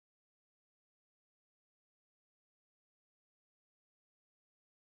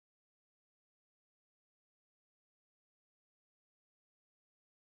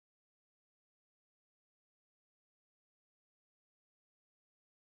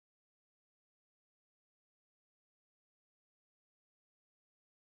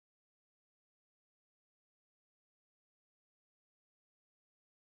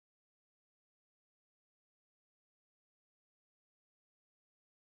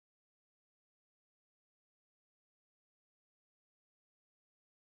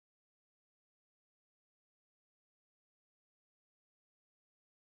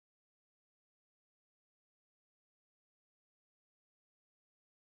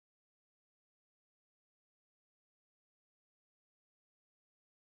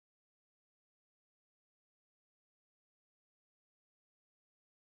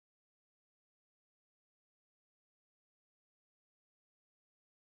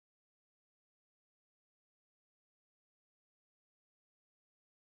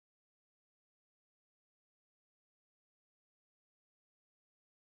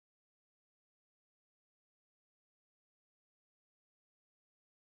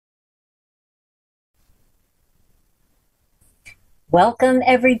Welcome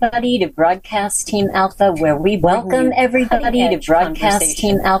everybody to Broadcast Team Alpha, where we welcome everybody to Broadcast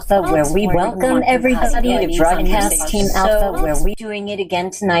Team Alpha, where we welcome everybody to Broadcast Team Alpha, where we're doing it again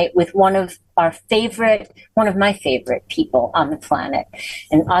tonight with one of my favorite people on the planet.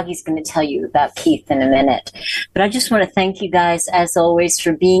 And Augie's going to tell you about Keith in a minute. But I just want to thank you guys, as always,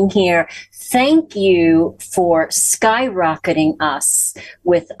 for being here. Thank you for skyrocketing us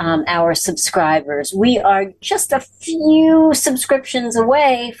with our subscribers. We are just a few subscriptions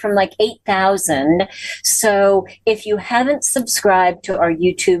away from like 8,000. So if you haven't subscribed to our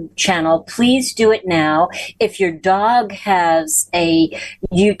YouTube channel, please do it now. If your dog has a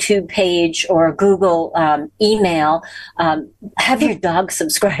YouTube page or a Google email, have your dog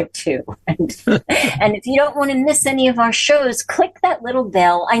subscribe too. And if you don't want to miss any of our shows, click that little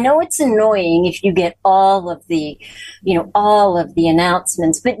bell. I know it's annoying if you get all of the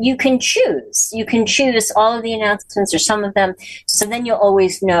announcements, but you can choose all of the announcements or some of them. So then you'll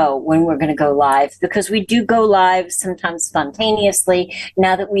always know when we're going to go live, because we do go live sometimes spontaneously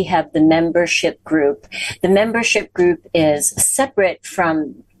now that we have the membership group. The membership group is separate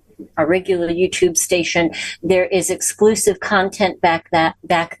from our regular YouTube station. There is exclusive content back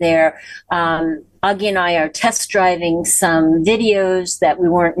there. Augie and I are test driving some videos that we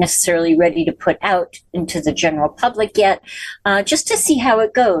weren't necessarily ready to put out into the general public yet, just to see how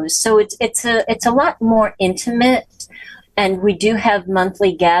it goes. So it's a lot more intimate. And we do have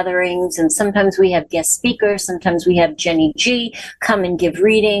monthly gatherings, and sometimes we have guest speakers. Sometimes we have Jenny G come and give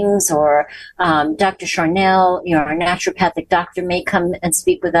readings, or Dr. Charnel, our naturopathic doctor, may come and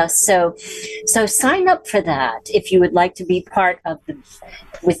speak with us. So sign up for that if you would like to be part of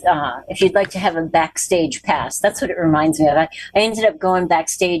if you'd like to have a backstage pass. That's what it reminds me of. I ended up going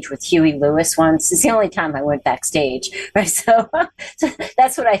backstage with Huey Lewis once. It's the only time I went backstage, right? So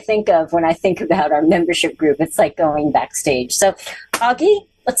that's what I think of when I think about our membership group. It's like going backstage. So, Augie,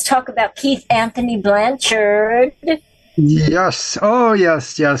 let's talk about Keith Anthony Blanchard. Yes. Oh,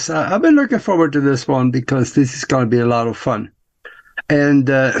 yes. I've been looking forward to this one because this is going to be a lot of fun. And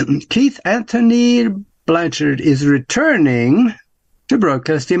Keith Anthony Blanchard is returning to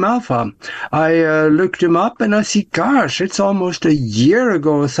Broadcast Team Alpha. I looked him up and I see, gosh, it's almost a year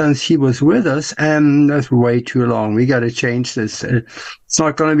ago since he was with us, and that's way too long. We got to change this. It's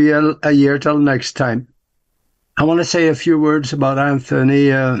not going to be a year till next time. I want to say a few words about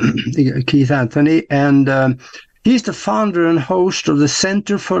Keith Anthony, and he's the founder and host of the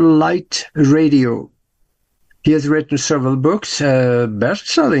Center for Light Radio. He has written several books,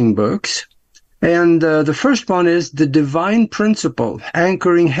 best-selling books. And the first one is The Divine Principle,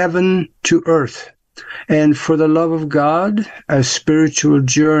 Anchoring Heaven to Earth, and For the Love of God, A Spiritual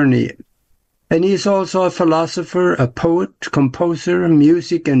Journey. And he's also a philosopher, a poet, composer,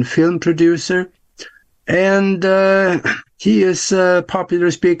 music and film producer. And he is a popular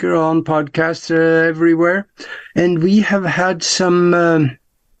speaker on podcasts everywhere. And we have had some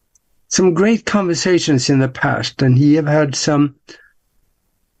great conversations in the past, and he have had some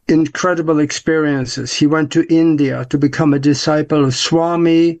incredible experiences. He went to India to become a disciple of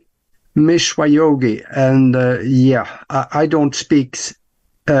Swami Mishwayogi. And I don't speak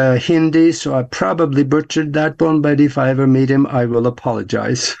Hindi, so I probably butchered that one, but if I ever meet him, I will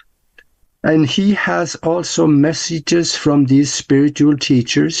apologize. And he has also messages from these spiritual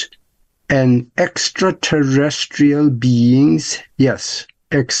teachers and extraterrestrial beings. Yes,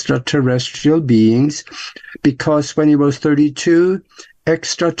 extraterrestrial beings, because when he was 32,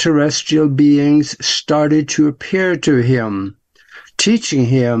 extraterrestrial beings started to appear to him, teaching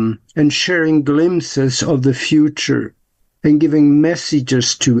him and sharing glimpses of the future and giving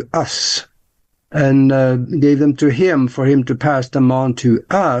messages to us, and gave them to him for him to pass them on to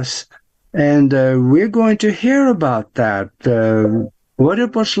us. And we're going to hear about that, what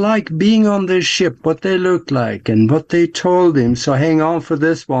it was like being on this ship, what they looked like, and what they told him. So hang on for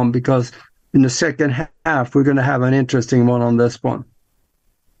this one, because in the second half, we're going to have an interesting one on this one.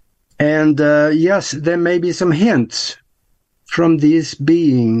 And yes, there may be some hints from these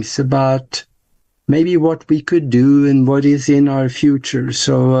beings about maybe what we could do and what is in our future.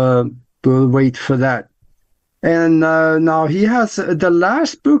 So we'll wait for that. And now he has the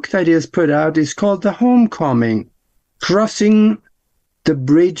last book that he has put out is called The Homecoming, Crossing the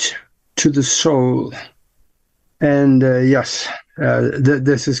Bridge to the Soul. And yes,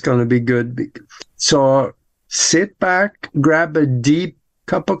 this is going to be good. So sit back, grab a deep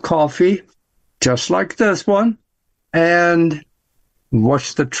cup of coffee, just like this one, and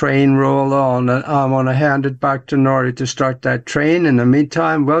watch the train roll on. And I want to hand it back to Nori to start that train. In the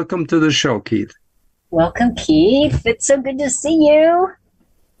meantime, welcome to the show, Keith. Welcome, Keith. It's so good to see you.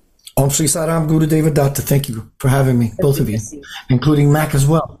 Om Sri Saram Guru Deva Datta. Thank you for having me, both of you, including Mac as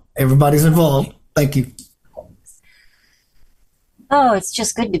well. Everybody's involved. Thank you. Oh, it's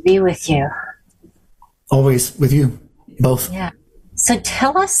just good to be with you. Always with you, both. Yeah. So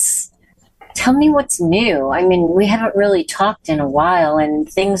tell me what's new. I mean, we haven't really talked in a while, and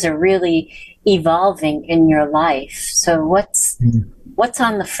things are really evolving in your life. So what's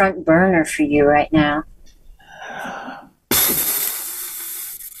on the front burner for you right now?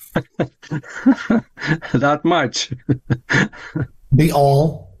 That much. Be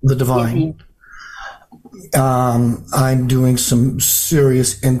all the divine. I'm doing some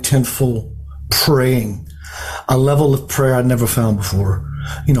serious, intentful praying, a level of prayer I'd never found before.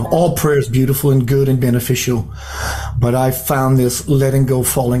 You know, all prayer is beautiful and good and beneficial, but I found this letting go,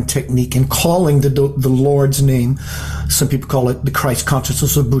 falling technique and calling the Lord's name. Some people call it the Christ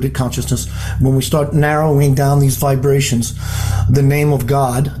consciousness or Buddhic consciousness. When we start narrowing down these vibrations, the name of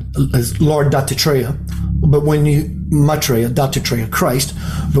God is Lord Dattatreya, but when you Maitreya, Dattatreya, Christ,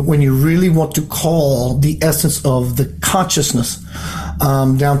 but when you really want to call the essence of the consciousness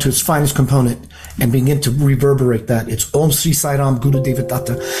down to its finest component, and begin to reverberate that. It's Om Sri Sai Ram Guru Deva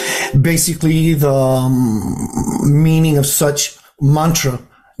Datta. Basically, the meaning of such mantra,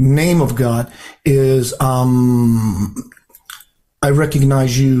 name of God, is I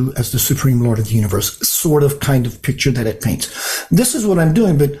recognize you as the Supreme Lord of the universe, sort of kind of picture that it paints. This is what I'm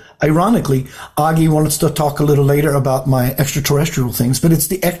doing, but ironically, Augie wanted us to talk a little later about my extraterrestrial things, but it's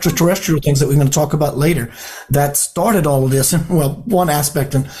the extraterrestrial things that we're going to talk about later that started all of this, and well, one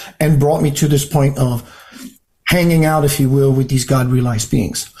aspect, and brought me to this point of hanging out, if you will, with these God-realized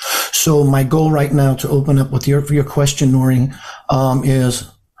beings. So my goal right now, to open up with your question, Noreen, is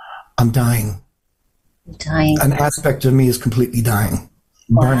I'm dying. Dying. An aspect of me is completely dying,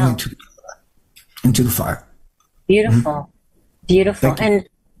 burning into the fire. Beautiful. Mm-hmm. Beautiful.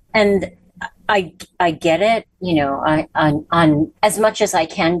 And I get it. You know, on as much as I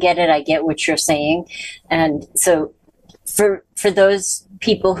can get it, I get what you're saying. And so for those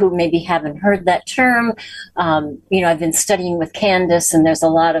people who maybe haven't heard that term, you know, I've been studying with Candace, and there's a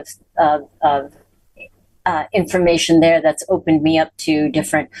lot of information there that's opened me up to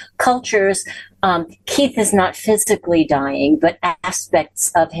different cultures. Keith is not physically dying, but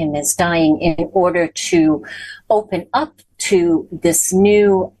aspects of him is dying in order to open up to this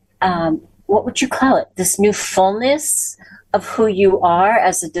new, what would you call it? This new fullness of who you are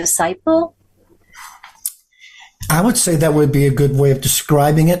as a disciple? I would say that would be a good way of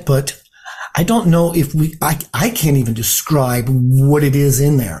describing it, but I don't know if I can't even describe what it is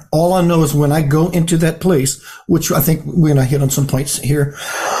in there. All I know is when I go into that place, which I think we're going to hit on some points here.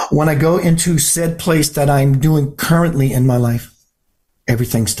 When I go into said place that I'm doing currently in my life,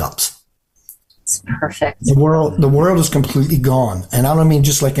 everything stops. It's perfect. The world is completely gone. And I don't mean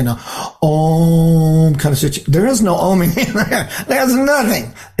just like in a om kind of situation. There is no oming in there. There's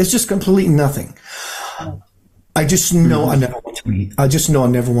nothing. It's just completely nothing. I just know I never want to leave. I just know I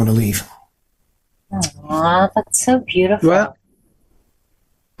never want to leave. Aw, that's so beautiful. Well,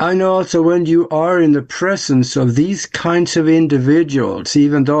 I know also when you are in the presence of these kinds of individuals,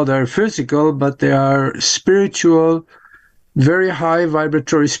 even though they're physical, but they are spiritual, very high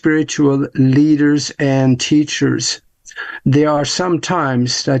vibratory spiritual leaders and teachers, there are some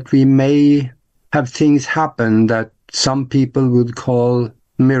times that we may have things happen that some people would call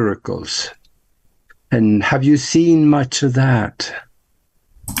miracles. And have you seen much of that?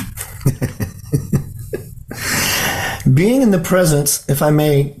 Being in the presence, if I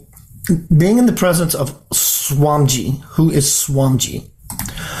may, being in the presence of Swamiji. Who is Swamiji?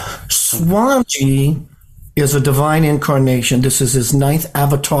 Swamiji is a divine incarnation. This is his 9th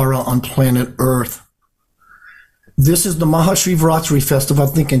avatar on planet Earth. This is the Mahashivratri festival,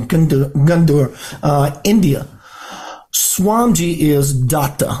 I think, in Gundur, India. Swamiji is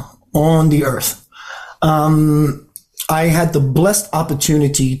Datta on the earth. I had the blessed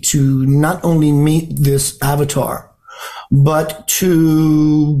opportunity to not only meet this avatar, but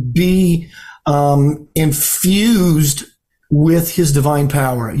to be infused with his divine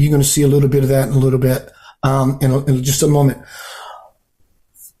power. You're going to see a little bit of that in a little bit, in just a moment.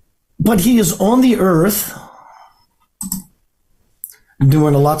 But he is on the earth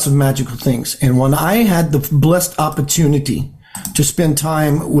doing lots of magical things. And when I had the blessed opportunity to spend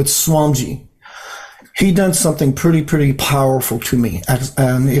time with Swamiji, he done something pretty powerful to me.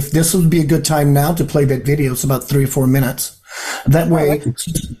 And if this would be a good time now to play that video, it's about 3 or 4 minutes. That way,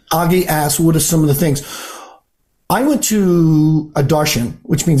 Augie asked, what are some of the things? I went to a darshan,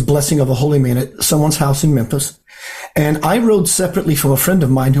 which means blessing of a holy man, at someone's house in Memphis. And I rode separately from a friend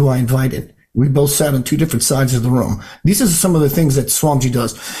of mine who I invited. We both sat on two different sides of the room. These are some of the things that Swamiji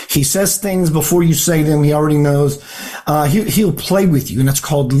does. He says things before you say them. He already knows. He'll play with you, and that's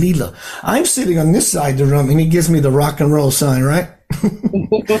called Leela. I'm sitting on this side of the room, and he gives me the rock and roll sign, right?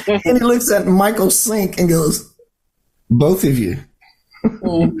 And he looks at Michael Sink and goes, both of you.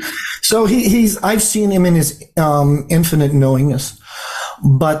 So I've seen him in his infinite knowingness.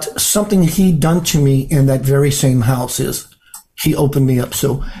 But something he done to me in that very same house is he opened me up.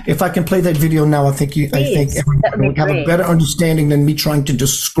 So if I can play that video now, I think everyone will have a better understanding than me trying to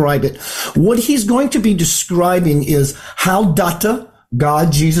describe it. What he's going to be describing is how Datta,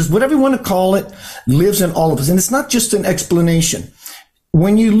 God, Jesus, whatever you want to call it, lives in all of us. And it's not just an explanation.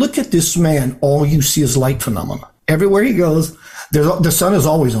 When you look at this man, all you see is light phenomena. Everywhere he goes, the sun is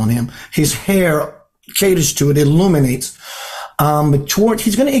always on him. His hair caters to it, illuminates. But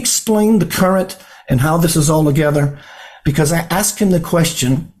he's going to explain the current and how this is all together. Because I asked him the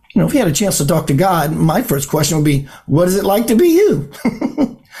question, if he had a chance to talk to God, my first question would be, what is it like to be you?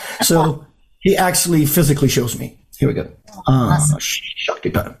 So he actually physically shows me. Here we go.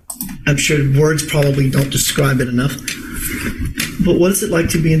 Shaktipat. I'm sure words probably don't describe it enough. But what is it like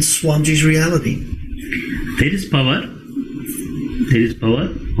to be in Swamiji's reality? There is power. There is power,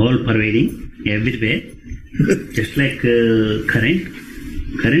 all pervading, everywhere. Just like current.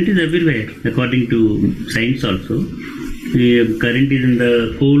 Current is everywhere, according to science also. Current is in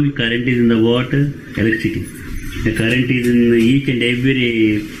the coal, current is in the water, electricity. The current is in each and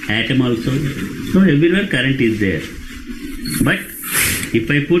every atom also. So everywhere current is there. But if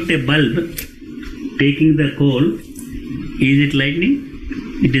I put a bulb, taking the coal, is it lightning?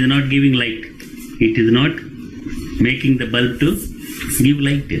 It is not giving light. It is not making the bulb to give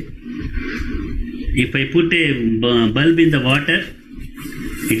light. If I put a bulb in the water,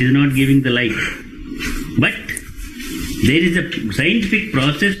 it is not giving the light. But there is a scientific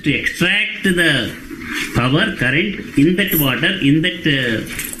process to extract the power, current in that water, in that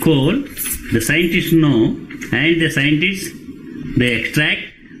coal. The scientists know, and the scientists, they extract,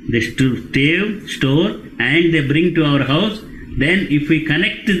 they store, and they bring to our house. Then if we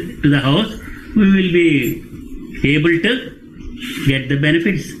connect to the house, we will be able to get the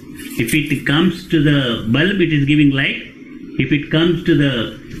benefits. If it comes to the bulb, it is giving light. If it comes to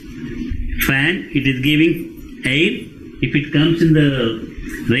the fan, it is giving air. If it comes in the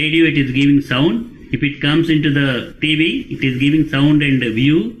radio, it is giving sound. If it comes into the TV, it is giving sound and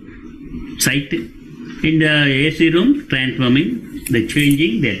view, sight. In the AC room, transforming, the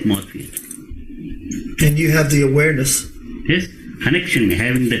changing the atmosphere. And you have the awareness. Yes, connection,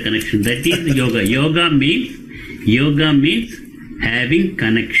 having the connection. That is yoga. Yoga means having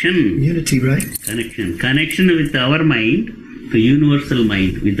connection. Unity, right? Connection with our mind, the universal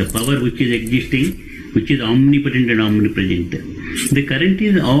mind, with the power which is existing, which is omnipotent and omnipresent. The current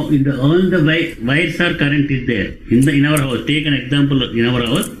is all the wires are current is there in our house. Take an example in our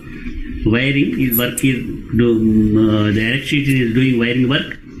house. Wiring is the electricity is doing wiring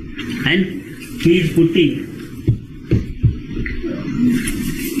work, and he is putting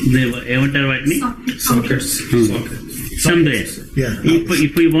the Sockets. Somewhere. Yeah.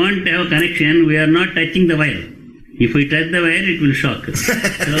 If we want to have connection, we are not touching the wire. If we touch the wire, it will shock.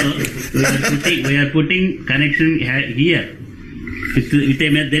 So we are putting connection here.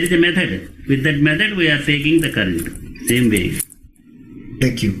 There is a method. With that method, we are taking the current. Same way.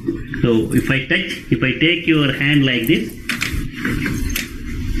 Thank you. So if I take your hand like this,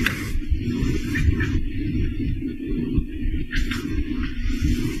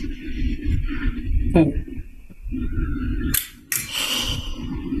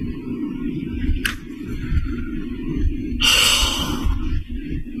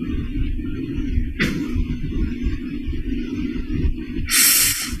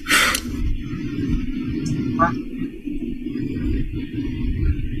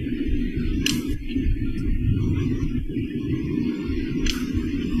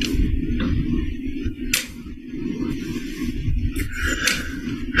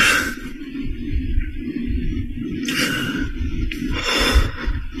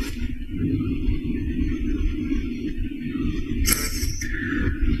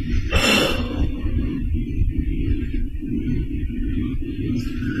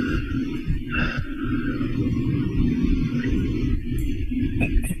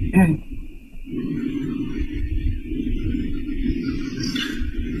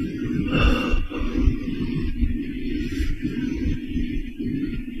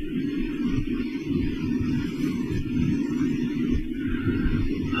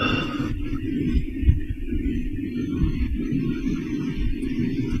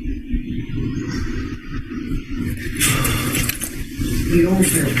 We all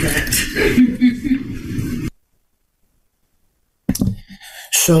felt that.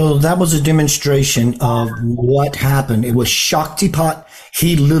 So that was a demonstration of what happened. It was Shaktipat.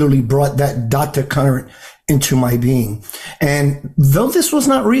 He literally brought that data current into my being. And though this was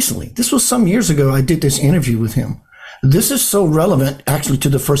not recently, this was some years ago, I did this interview with him. This is so relevant actually to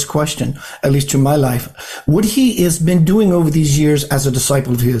the first question, at least to my life. What he has been doing over these years as a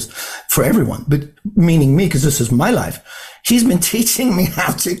disciple of his for everyone, but meaning me, because this is my life. He's been teaching me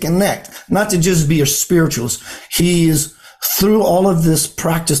how to connect, not to just be a spiritualist. He is through all of this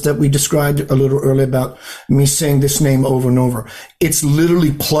practice that we described a little earlier about me saying this name over and over. It's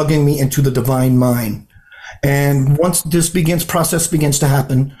literally plugging me into the divine mind. And once this process begins to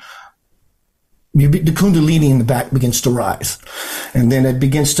happen, the Kundalini in the back begins to rise. And then it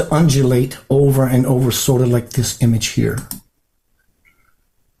begins to undulate over and over, sort of like this image here.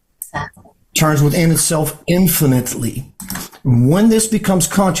 Exactly. Turns within itself infinitely. When this becomes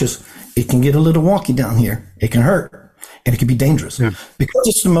conscious, it can get a little wonky down here. It can hurt. And it can be dangerous. Yeah. Because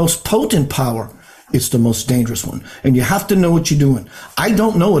it's the most potent power, it's the most dangerous one. And you have to know what you're doing. I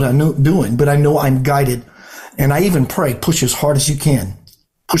don't know what I'm doing, but I know I'm guided. And I even pray, push as hard as you can.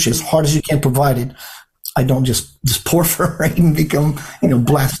 Push as hard as you can, provided I don't just pour for rain and become,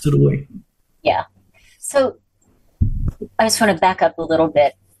 blasted away. Yeah. So I just want to back up a little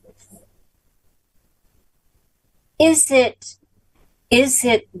bit.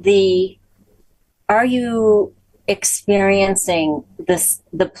 Are you experiencing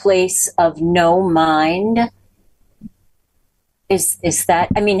the place of no mind? Is that,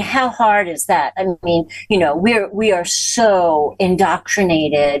 how hard is that? We are so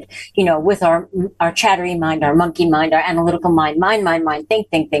indoctrinated, with our chattery mind, our monkey mind, our analytical mind,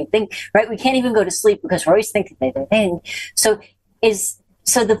 think, right? We can't even go to sleep because we're always thinking. So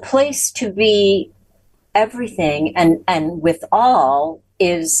the place to be everything and with all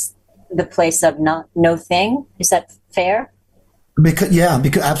is the place of no thing. Is that fair? Because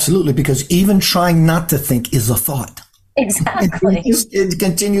absolutely. Because even trying not to think is a thought. Exactly. It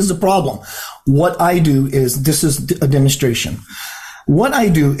continues the problem. What I do is, this is a demonstration. What I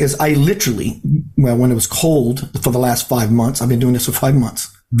do is I literally, when it was cold for the last 5 months, I've been doing this for 5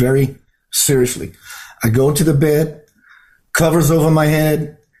 months, very seriously. I go into the bed, covers over my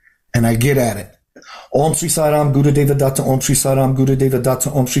head, and I get at it. Om Sri Saram Guru Deva Datta, Om Sri Saram Guru Deva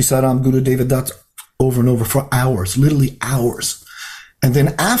Datta, Om Sri Saram Guru Deva Datta, over and over for hours, literally hours. And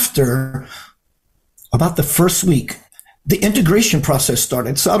then after about the first week, the integration process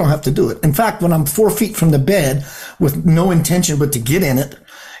started, so I don't have to do it. In fact, when I'm 4 feet from the bed with no intention but to get in it,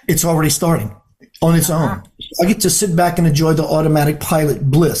 it's already starting on its own. I get to sit back and enjoy the automatic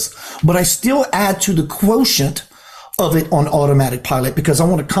pilot bliss, but I still add to the quotient of it on automatic pilot because I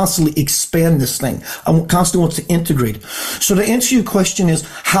want to constantly expand this thing. I constantly want to integrate it. So to answer your question is,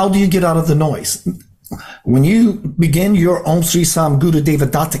 how do you get out of the noise? When you begin your Om Sri Sam Guru Deva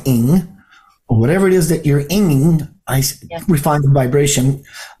Datta ing, or whatever it is that you're inging, I refine the vibration,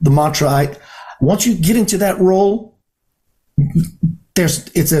 the mantra. Once you get into that role,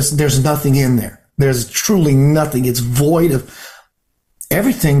 there's nothing in there. There's truly nothing. It's void of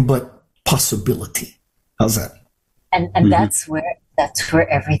everything but possibility. How's that? And that's where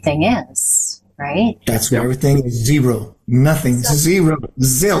everything is, right? That's where everything is zero. Nothing. Zero.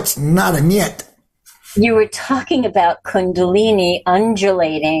 Zilch. Nada. Niet. You were talking about Kundalini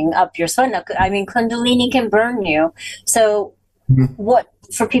undulating up your spine. Kundalini can burn you. So what,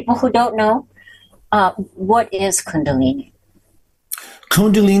 for people who don't know, what is Kundalini?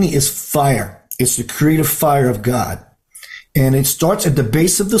 Kundalini is fire. It's the creative fire of God. And it starts at the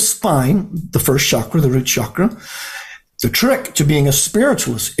base of the spine, the first chakra, the root chakra. The trick to being a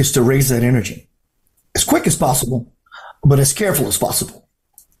spiritualist is to raise that energy as quick as possible, but as careful as possible.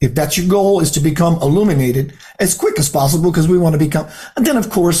 If that's your goal, is to become illuminated as quick as possible, because we want to become, and then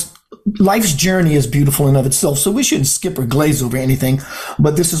of course, life's journey is beautiful in of itself. So we shouldn't skip or glaze over anything.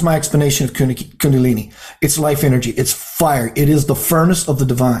 But this is my explanation of Kundalini. It's life energy. It's fire. It is the furnace of the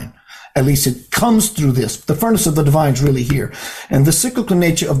divine. At least it comes through this. The furnace of the divine is really here. And the cyclical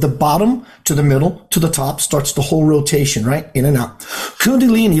nature of the bottom to the middle to the top starts the whole rotation, right? In and out.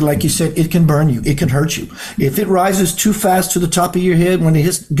 Kundalini, like you said, it can burn you. It can hurt you. If it rises too fast to the top of your head, when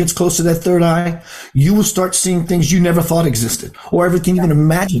it gets close to that third eye, you will start seeing things you never thought existed or everything you even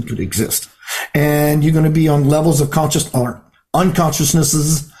imagined could exist. And you're going to be on levels of conscious or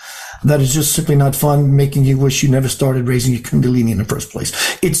unconsciousnesses that is just simply not fun, making you wish you never started raising your Kundalini in the first place.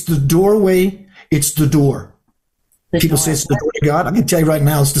 It's the doorway. It's the door. People say it's the door to God. I can tell you right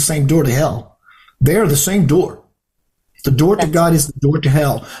now, it's the same door to hell. They're the same door. The door to God is the door to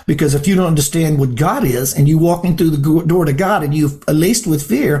hell. Because if you don't understand what God is and you walking through the door to God and you're laced with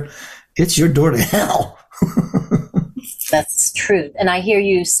fear, it's your door to hell. That's true. And I hear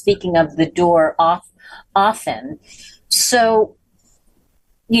you speaking of the door often. So,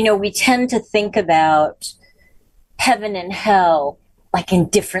 we tend to think about heaven and hell like in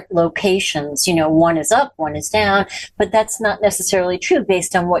different locations. One is up, one is down, but that's not necessarily true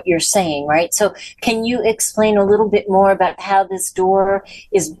based on what you're saying, right? So can you explain a little bit more about how this door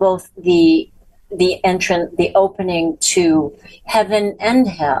is both the entrance, the opening to heaven and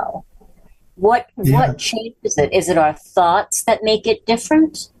hell? What changes it? Is it our thoughts that make it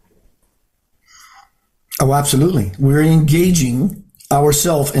different? Oh, absolutely. We're engaging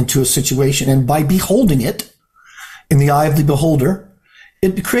ourselves into a situation, and by beholding it in the eye of the beholder,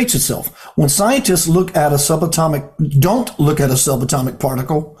 it creates itself. When scientists don't look at a subatomic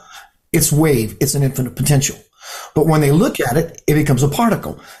particle, it's wave, it's an infinite potential. But when they look at it, it becomes a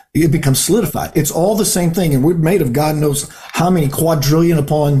particle. It becomes solidified. It's all the same thing, and we're made of God knows how many quadrillion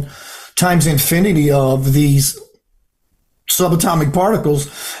upon times infinity of these subatomic particles.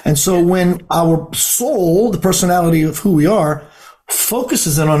 And so when our soul, the personality of who we are,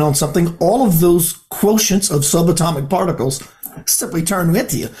 focuses in on something, all of those quotients of subatomic particles simply turn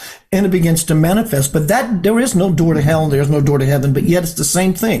with you, and it begins to manifest. But there is no door to hell and there's no door to heaven, but yet it's the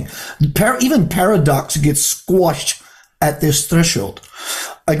same thing. Even paradox gets squashed at this threshold.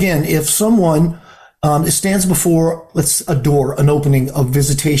 Again, if someone stands before a door, an opening, of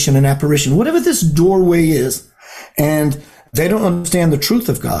visitation, an apparition, whatever this doorway is, and they don't understand the truth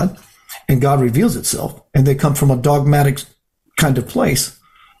of God, and God reveals itself, and they come from a dogmatic kind of place,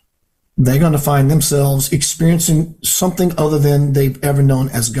 they're going to find themselves experiencing something other than they've ever known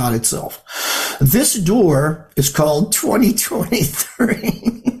as God itself. This door is called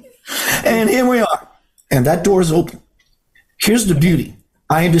 2023. And here we are. And that door is open. Here's the beauty.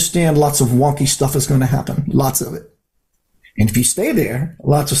 I understand lots of wonky stuff is going to happen. Lots of it. And if you stay there,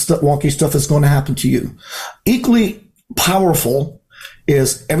 lots of wonky stuff is going to happen to you. Equally powerful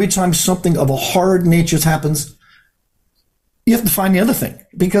is every time something of a hard nature happens, you have to find the other thing,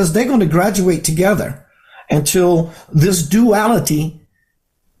 because they're going to graduate together until this duality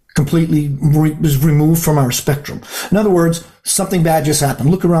completely is removed from our spectrum. In other words, something bad just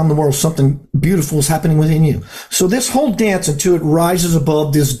happened. Look around the world. Something beautiful is happening within you. So this whole dance until it rises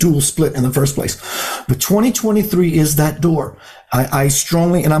above this dual split in the first place. But 2023 is that door. I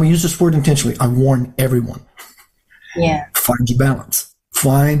strongly, and I'm going to use this word intentionally, I warn everyone. Yeah. Find your balance.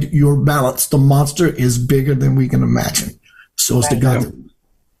 Find your balance. The monster is bigger than we can imagine. So is the God.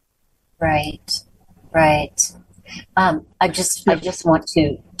 Right. I just want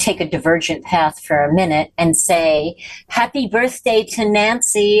to take a divergent path for a minute and say happy birthday to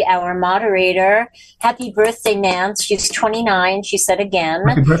Nancy, our moderator. Happy birthday, Nance. She's 29. She said again.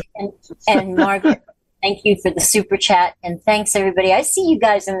 And Margaret, thank you for the super chat. And thanks, everybody. I see you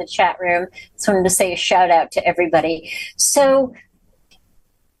guys in the chat room. Just wanted to say a shout out to everybody. So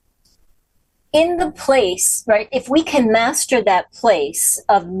in the place, right, if we can master that place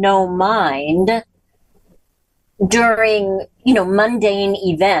of no mind during, mundane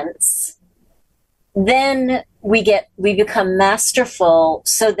events, then we become masterful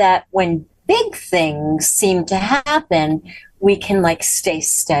so that when big things seem to happen, we can stay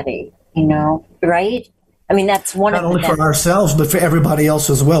steady, right? I mean, that's one of the... Not only for ourselves, but for everybody else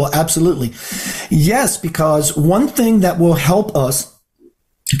as well. Absolutely. Yes, because one thing that will help us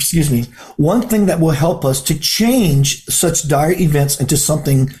to change such dire events into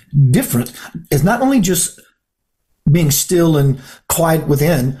something different is not only just being still and quiet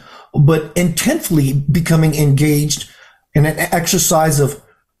within, but intently becoming engaged in an exercise of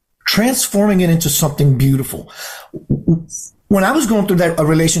transforming it into something beautiful. When I was going through a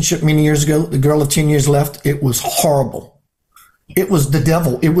relationship many years ago, the girl of 10 years left, it was horrible. It was the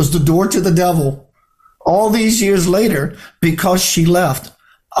devil. It was the door to the devil. All these years later, because she left,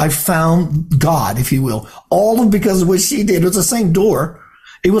 I found God, if you will, all because of what she did. It was the same door.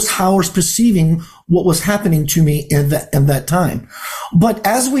 It was how I was perceiving what was happening to me in that time. But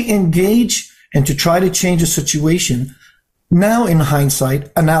as we engage and to try to change a situation, now in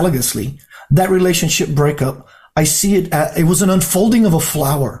hindsight, analogously, that relationship breakup, I see it was an unfolding of a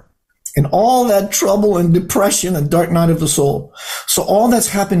flower and all that trouble and depression and dark night of the soul. So all that's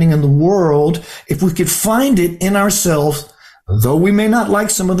happening in the world, if we could find it in ourselves, though we may not like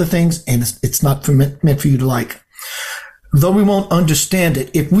some of the things, and it's not meant for you to like, though we won't understand it,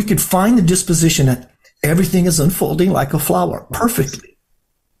 if we could find the disposition that everything is unfolding like a flower perfectly,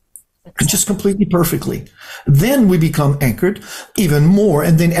 just completely perfectly, then we become anchored even more.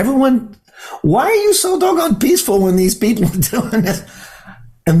 And then everyone, why are you so doggone peaceful when these people are doing this?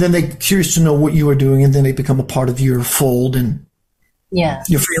 And then they're curious to know what you are doing, and then they become a part of your fold, and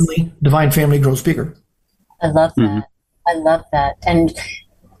your family, divine family, grows bigger. I love that. I love that. And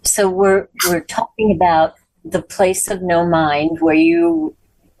so we're talking about the place of no mind, where you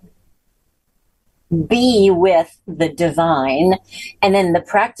be with the divine, and then the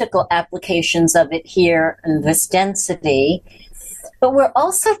practical applications of it here in this density. But we're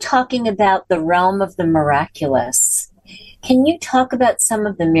also talking about the realm of the miraculous. Can you talk about some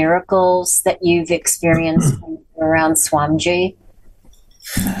of the miracles that you've experienced around Swamiji?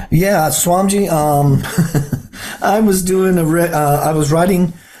 Yeah, Swamiji. I was doing I was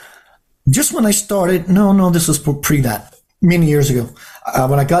writing just when I started. No, this was pre that, many years ago.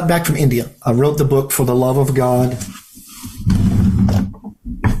 When I got back from India, I wrote the book For the Love of God.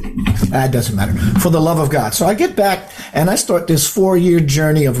 It doesn't matter. For the Love of God. So I get back and I start this 4-year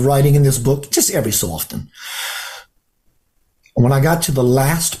journey of writing in this book, just every so often. When I got to the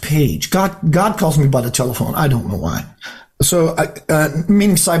last page, God calls me by the telephone. I don't know why. So,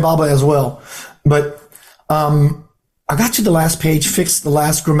 meaning Sai Baba as well. But I got to the last page, fixed the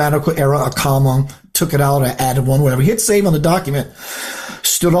last grammatical error, a comma, took it out, I added one, whatever. Hit save on the document,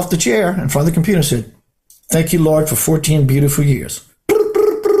 stood off the chair in front of the computer and said, "Thank you, Lord, for 14 beautiful years."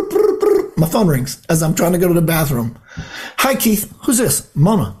 My phone rings as I'm trying to go to the bathroom. "Hi, Keith. Who's this?"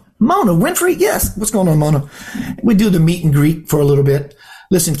 "Mona." "Mona Winfrey?" "Yes." "What's going on, Mona?" We do the meet and greet for a little bit.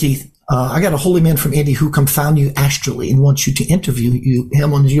 "Listen, Keith, I got a holy man from India who found you astrally and wants you to interview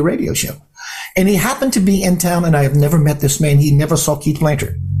him on your radio show. And he happened to be in town, and I have never met this man. He never saw Keith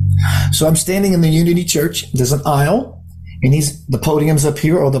Blanchard." So I'm standing in the Unity Church. There's an aisle, and the podium's up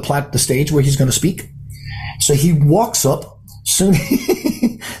here, or the stage where he's going to speak. So he walks up. Soon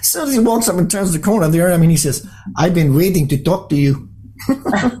as he walks up and turns the corner there, he says, "I've been waiting to talk to you."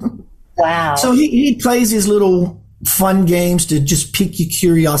 Wow. So he plays his little fun games to just pique your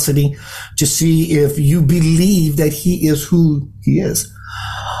curiosity, to see if you believe that he is who he is.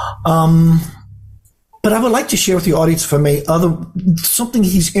 But I would like to share with the audience, if I may, something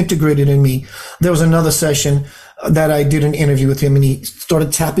he's integrated in me. There was another session that I did an interview with him, and he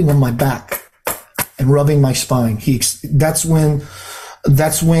started tapping on my back and rubbing my spine. That's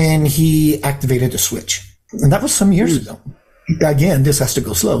when he activated the switch. And that was some years ago. Again, this has to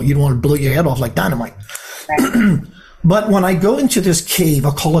go slow. You don't want to blow your head off like dynamite. Right. But when I go into this cave, I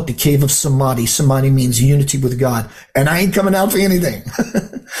call it the cave of Samadhi. Samadhi means unity with God. And I ain't coming out for anything.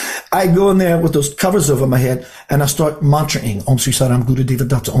 I go in there with those covers over my head, and I start mantraing, Om Sri Saram Guru Deva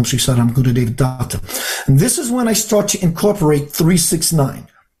Datta, Om Sri Saram Guru Deva Datta. And this is when I start to incorporate 369,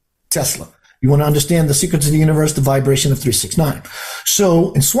 Tesla. You want to understand the secrets of the universe, the vibration of 369.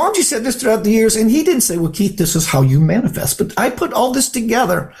 So, and Swamiji said this throughout the years, and he didn't say, "Well, Keith, this is how you manifest." But I put all this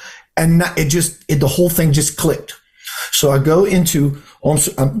together, and the whole thing just clicked. So I go into,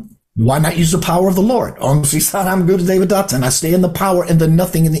 why not use the power of the Lord? Om Sri Saram Guru Deva Datta. And I stay in the power and the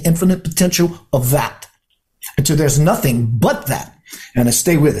nothing and the infinite potential of that, until there's nothing but that. And I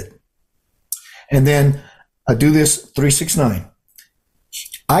stay with it. And then I do this 369.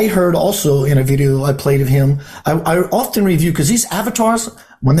 I heard also in a video I played of him, I often review, because these avatars,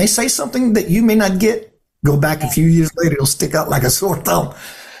 when they say something that you may not get, go back a few years later, it'll stick out like a sore thumb.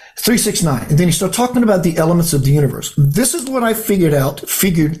 369. And then you start talking about the elements of the universe. This is what I figured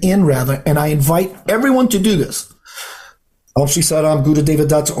in, and I invite everyone to do this. Om Sri Saram Guru Deva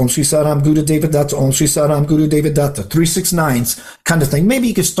Datta, Om Sri Saram Guru Deva Datta, Om Sri Saram Guru Deva Datta, 369s kind of thing. Maybe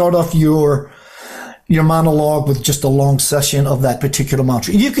you could start off your monologue with just a long session of that particular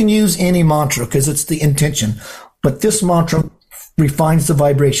mantra. You can use any mantra because it's the intention, but this mantra refines the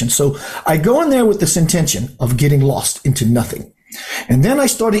vibration. So I go in there with this intention of getting lost into nothing. And then I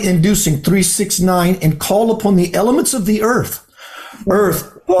started inducing 369 and call upon the elements of the earth,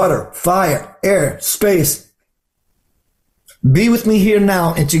 water, fire, air, space. Be with me here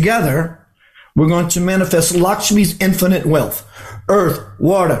now. And together we're going to manifest Lakshmi's infinite wealth. Earth,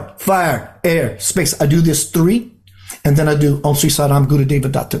 water, fire, air, space. I do this 3, and then I do Om Sri Saram Guru Deva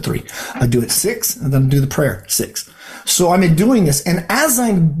Datta 3. I do it 6, and then I do the prayer 6. So I'm doing this. And as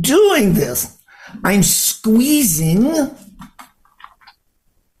I'm doing this, I'm squeezing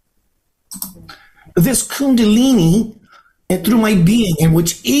this Kundalini through my being, in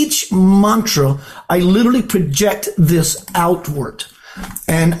which each mantra, I literally project this outward.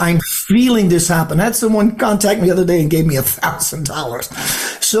 And I'm feeling this happen. I had someone contact me the other day and gave me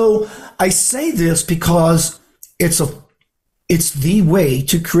 $1,000. So I say this because it's the way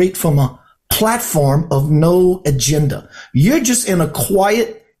to create from a platform of no agenda. You're just in the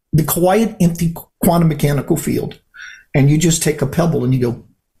quiet, empty quantum mechanical field. And you just take a pebble and you go,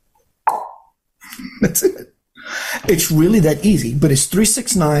 That's it. It's really that easy, but it's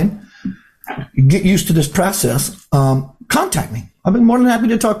 369. Get used to this process. Contact me. I've been more than happy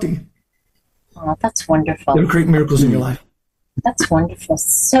to talk to you. Oh, that's wonderful. It'll create miracles in your life. That's wonderful.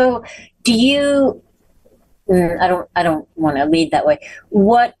 So do you, I don't want to lead that way.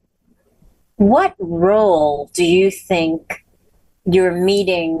 What role do you think your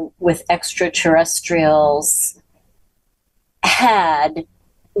meeting with extraterrestrials had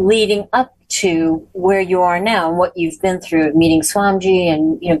leading up to where you are now and what you've been through, meeting Swamiji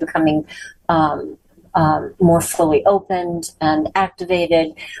and, becoming more fully opened and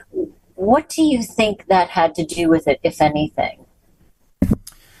activated? What do you think that had to do with it, if anything?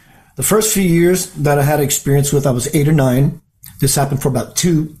 The first few years that I had experience with, I was 8 or 9. This happened for about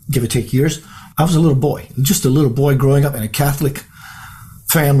 2, give or take, years. I was a little boy, just a little boy growing up in a Catholic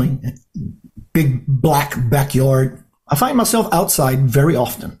family, big black backyard. I find myself outside very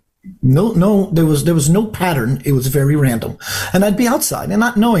often. No, there was no pattern. It was very random. And I'd be outside and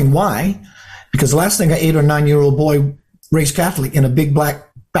not knowing why, because the last thing an 8 or 9-year-old boy raised Catholic in a big black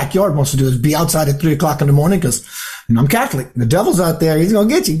backyard wants to do is be outside at 3 o'clock in the morning because I'm Catholic. The devil's out there. He's going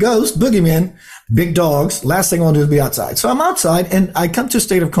to get you. Ghost, boogeyman, big dogs. Last thing I want to do is be outside. So I'm outside and I come to a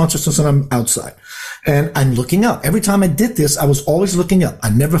state of consciousness and I'm outside and I'm looking up. Every time I did this, I was always looking up. I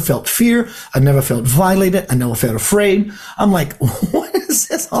never felt fear. I never felt violated. I never felt afraid. I'm like, what is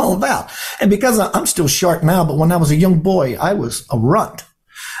this all about? And because I'm still sharp now, but when I was a young boy, I was a runt.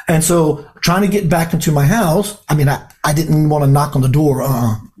 And so trying to get back into my house, I didn't want to knock on the door.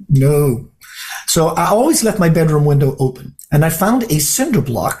 No. So I always left my bedroom window open. And I found a cinder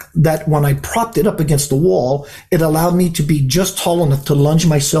block that when I propped it up against the wall, it allowed me to be just tall enough to lunge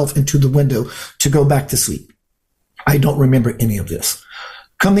myself into the window to go back to sleep. I don't remember any of this.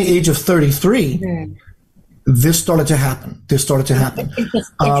 Come the age of 33, this started to happen.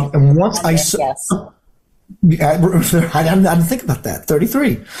 And once I saw... I didn't think about that.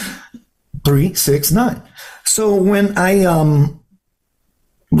 33, 3, 6, 9. So when I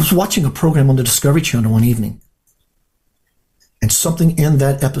was watching a program on the Discovery Channel one evening, and something in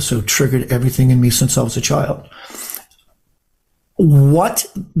that episode triggered everything in me since I was a child. What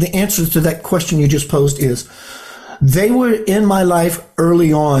the answer to that question you just posed is, they were in my life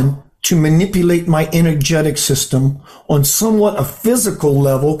early on to manipulate my energetic system on somewhat a physical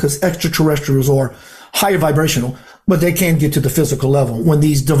level, because extraterrestrials are higher vibrational, but they can't get to the physical level when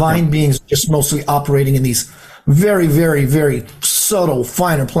these divine beings are just mostly operating in these very, very, very subtle,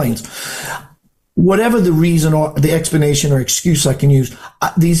 finer planes. Whatever the reason or the explanation or excuse I can use,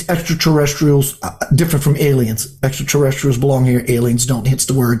 these extraterrestrials, different from aliens. Extraterrestrials belong here. Aliens don't. Hits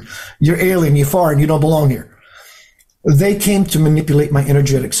the word. You're alien. You're foreign. You don't belong here. They came to manipulate my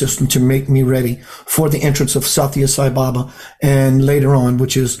energetic system to make me ready for the entrance of Satya Sai Baba, and later on,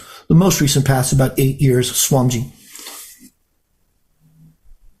 which is the most recent past, about 8 years, Swamiji.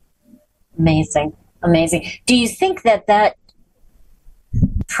 Amazing. Do you think that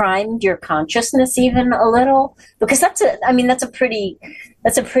primed your consciousness even a little? Because that's a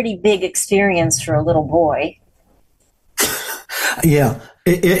pretty big experience for a little boy. Yeah.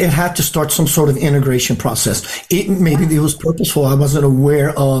 It had to start some sort of integration process. Maybe it was purposeful. I wasn't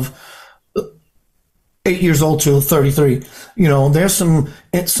aware of 8 years old to 33. There's some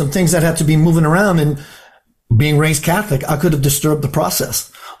things that had to be moving around, and being raised Catholic, I could have disturbed the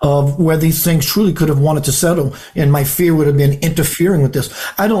process of where these things truly could have wanted to settle. And my fear would have been interfering with this.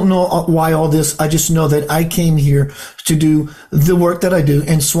 I don't know why all this. I just know that I came here to do the work that I do.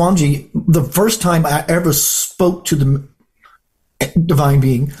 And Swamiji, the first time I ever spoke to the divine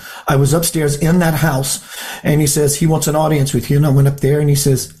being, I was upstairs in that house, and he says he wants an audience with you. And I went up there and he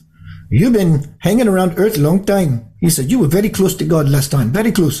says, "You've been hanging around Earth a long time." He said, "You were very close to God last time,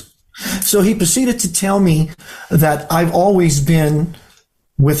 very close." So he proceeded to tell me that I've always been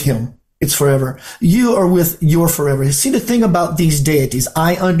with him. It's forever. You are with your forever. See, the thing about these deities,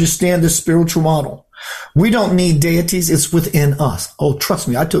 I understand the spiritual model. We don't need deities. It's within us. Oh, trust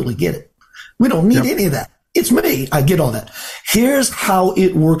me, I totally get it. We don't need any of that. It's me. I get all that. Here's how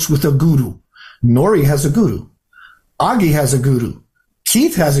it works with a guru. Nori has a guru. Augie has a guru.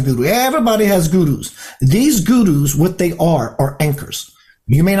 Keith has a guru. Everybody has gurus. These gurus, what they are anchors.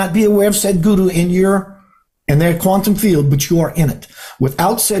 You may not be aware of said guru in their quantum field, but you are in it.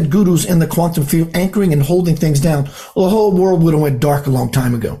 Without said gurus in the quantum field anchoring and holding things down, the whole world would have went dark a long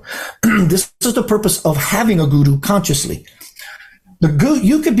time ago. This is the purpose of having a guru consciously.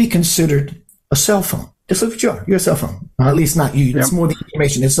 You could be considered a cell phone. This is what you are. You're a cell phone. Or at least not you. It's more the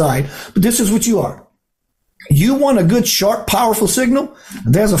information inside. But this is what you are. You want a good, sharp, powerful signal?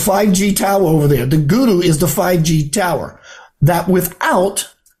 There's a 5G tower over there. The guru is the 5G tower. That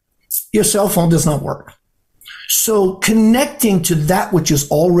without your cell phone does not work. So connecting to that which is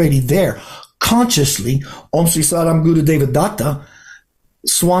already there consciously, Om Sri Saram Guru Deva Datta,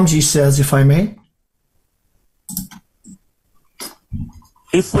 Swamiji says, if I may.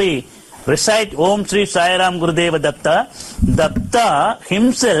 If we recite Om Sri Sai Ram Gurudeva Datta, Datta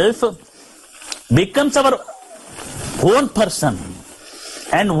himself becomes our own person,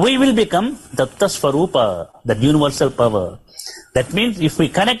 and we will become Datta Svarupa, that universal power. That means if we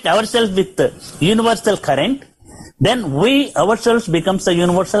connect ourselves with the universal current, then we ourselves becomes the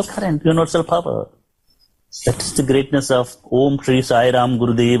universal current, universal power. That is the greatness of Om Sri Sai Ram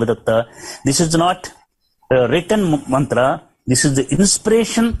Gurudeva Datta. This is not a written mantra. This is the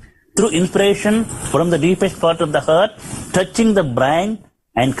inspiration, through inspiration from the deepest part of the heart, touching the brain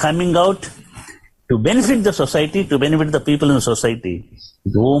and coming out to benefit the society, to benefit the people in the society.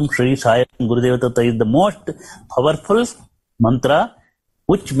 Om Sri Sai Ram Gurudeva Datta is the most powerful mantra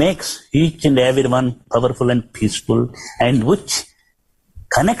which makes each and every one powerful and peaceful, and which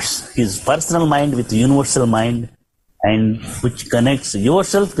connects his personal mind with the universal mind, and which connects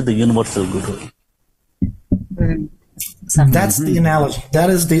yourself to the universal Guru. That's the analogy. That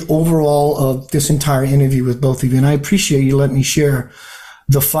is the overall of this entire interview with both of you. And I appreciate you letting me share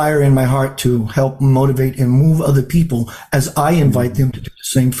the fire in my heart to help motivate and move other people as I invite them to do the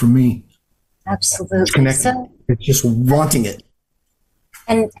same for me. Absolutely. So, it's just wanting it.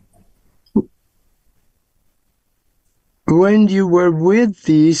 And when you were with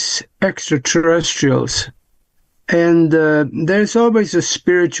these extraterrestrials, and there's always a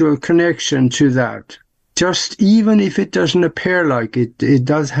spiritual connection to that. Just even if it doesn't appear like it, it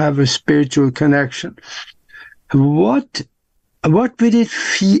does have a spiritual connection. What would it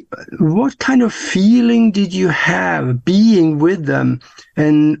feel? What kind of feeling did you have being with them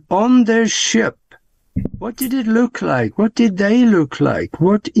and on their ship? What did it look like? What did they look like?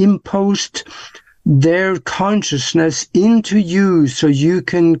 What imposed their consciousness into you so you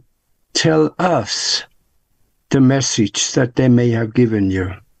can tell us the message that they may have given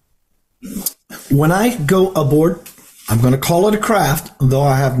you? When I go aboard, I'm going to call it a craft, though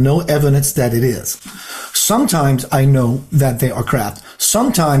I have no evidence that it is. Sometimes I know that they are craft.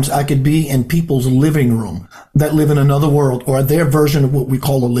 Sometimes I could be in people's living room that live in another world, or their version of what we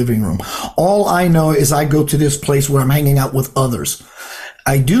call a living room. All I know is I go to this place where I'm hanging out with others.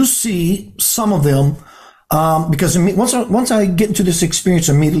 I do see some of them, because once I get into this experience,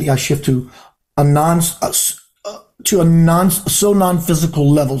 immediately I shift to a non-physical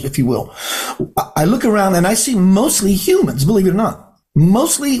levels, if you will. I look around and I see mostly humans, believe it or not.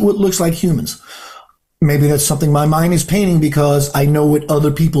 Mostly what looks like humans. Maybe that's something my mind is painting because I know what other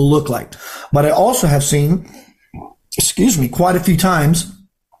people look like. But I also have seen, quite a few times,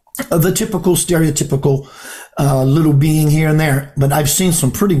 the typical, stereotypical little being here and there. But I've seen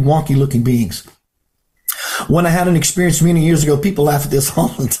some pretty wonky looking beings. When I had an experience many years ago, people laugh at this all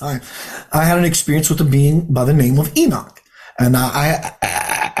the time. I had an experience with a being by the name of Enoch. And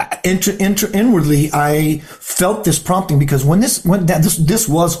inwardly, I felt this prompting because when this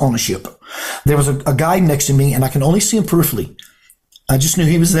was on a ship, there was a guy next to me and I can only see him peripherally. I just knew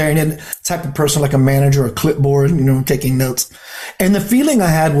he was there, and then the type of person like a manager, a clipboard, taking notes. And the feeling I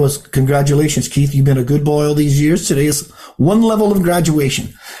had was, congratulations, Keith, you've been a good boy all these years. Today is one level of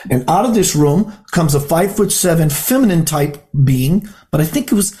graduation. And out of this room comes a 5'7" feminine type being, but I think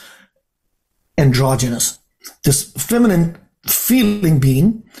it was androgynous. This feminine feeling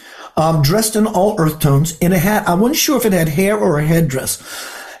being, dressed in all earth tones, in a hat. I wasn't sure if it had hair or a headdress.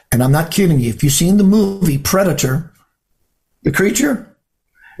 And I'm not kidding you. If you've seen the movie Predator, the creature,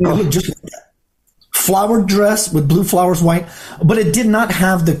 it looked just like that. Flowered dress with blue flowers, white, but it did not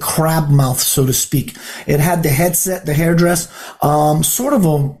have the crab mouth, so to speak. It had the headset, the hairdress, sort of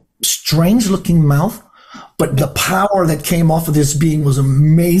a strange looking mouth, but the power that came off of this being was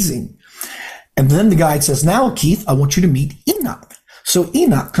amazing. And then the guide says, now, Keith, I want you to meet Enoch. So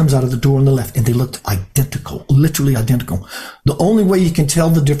Enoch comes out of the door on the left, and they looked identical, literally identical. The only way you can tell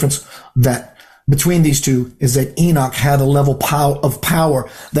the difference between these two is that Enoch had a level of power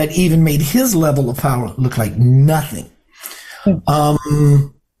that even made his level of power look like nothing.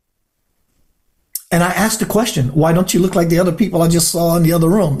 And I asked the question, why don't you look like the other people I just saw in the other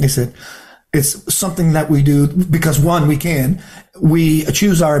room? They said, it's something that we do because, one, we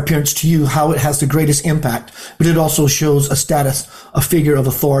choose our appearance to you how it has the greatest impact, but it also shows a status, a figure of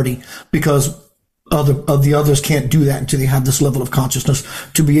authority, because the others can't do that until they have this level of consciousness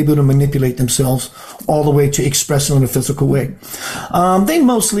to be able to manipulate themselves all the way to express it in a physical way. They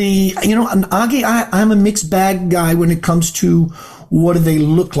mostly, Agi, I'm a mixed bag guy when it comes to what do they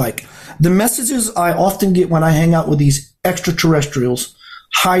look like. The messages I often get when I hang out with these extraterrestrials,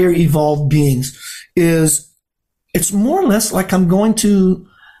 higher evolved beings is it's more or less like I'm going to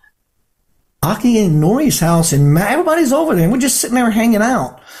Aki and Nori's house and everybody's over there and we're just sitting there hanging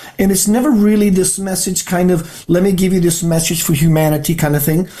out. And it's never really this message kind of, let me give you this message for humanity kind of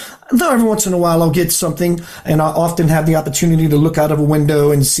thing. Though every once in a while I'll get something and I often have the opportunity to look out of a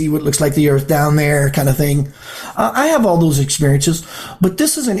window and see what looks like the earth down there kind of thing. I have all those experiences, but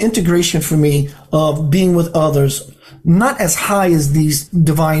this is an integration for me of being with others, not as high as these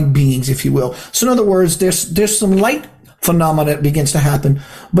divine beings, if you will. So in other words, there's some light phenomena that begins to happen,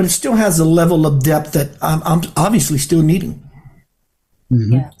 but it still has a level of depth that I'm obviously still needing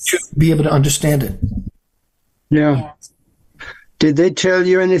to be able to understand it. Yeah. Yes. Did they tell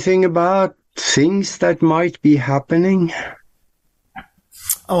you anything about things that might be happening?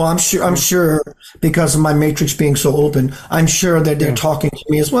 Oh, I'm sure because of my matrix being so open, I'm sure that they're talking to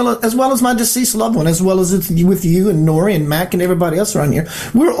me as well as my deceased loved one, as well as with you and Nori and Mac and everybody else around here.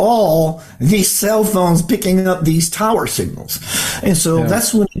 We're all these cell phones picking up these tower signals. And so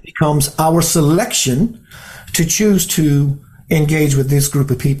that's when it becomes our selection to choose to engage with this group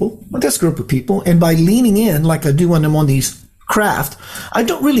of people. And by leaning in, like I do when I'm on these craft, I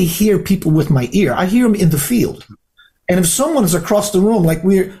don't really hear people with my ear. I hear them in the field. And if someone is across the room, like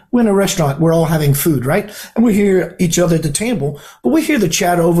we're in a restaurant, we're all having food, right? And we hear each other at the table, but we hear the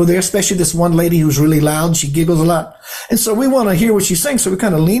chatter over there, especially this one lady who's really loud. She giggles a lot. And so we want to hear what she's saying. So we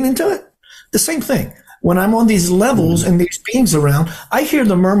kind of lean into it. The same thing. When I'm on these levels and these beings around, I hear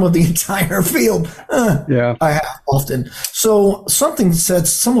the murmur of the entire field. I have often. So someone said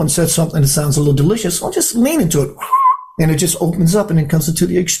something that sounds a little delicious. I'll just lean into it. And it just opens up and it comes into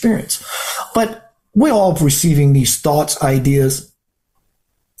the experience. But we're all receiving these thoughts, ideas.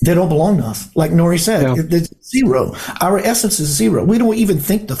 They don't belong to us. Like Nori said, it's zero. Our essence is zero. We don't even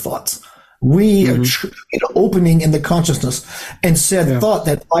think the thoughts. We are opening in the consciousness, and said thought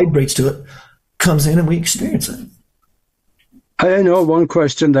that vibrates to it comes in and we experience it. I know one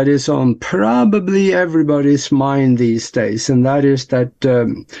question that is on probably everybody's mind these days, and that is that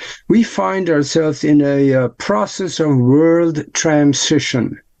we find ourselves in a process of world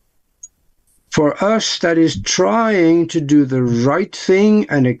transition. For us, that is trying to do the right thing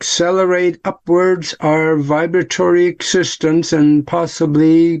and accelerate upwards our vibratory existence and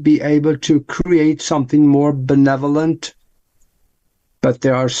possibly be able to create something more benevolent. But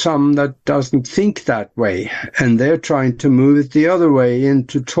there are some that doesn't think that way, and they're trying to move it the other way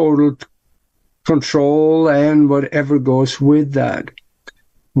into total control and whatever goes with that.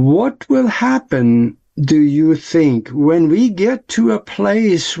 What will happen, do you think, when we get to a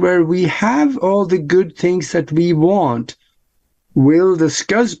place where we have all the good things that we want? Will the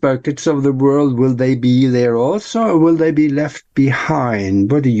scuzz buckets of the world, will they be there also, or will they be left behind?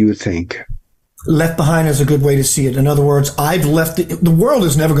 What do you think? Left behind is a good way to see it. In other words, I've left it. The world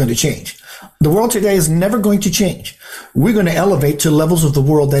is never going to change. The world today is never going to change. We're going to elevate to levels of the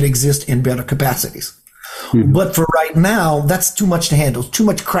world that exist in better capacities. But for right now, that's too much to handle. Too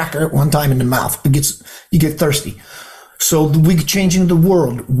much cracker at one time in the mouth. You get thirsty. So we're changing the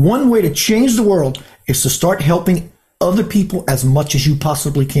world. One way to change the world is to start helping other people as much as you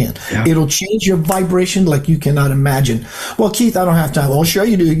possibly can. Yeah. It'll change your vibration like you cannot imagine. Well, Keith, I don't have time. Well, sure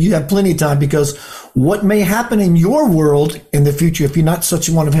you do. You have plenty of time, because what may happen in your world in the future, if you're not such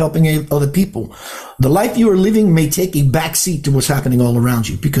one of helping other people, the life you are living may take a backseat to what's happening all around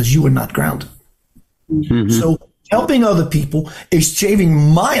you because you are not grounded. So helping other people is shaving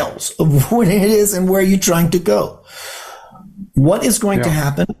miles of what it is and where you're trying to go. What is going to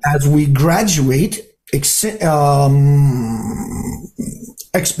happen as we graduate,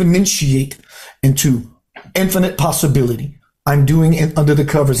 exponentiate into infinite possibility? I'm doing it under the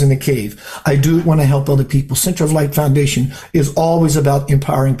covers in the cave. I do it when I help other people. Center of Light Foundation is always about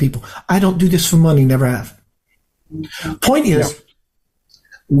empowering people. I don't do this for money, never have. Point is,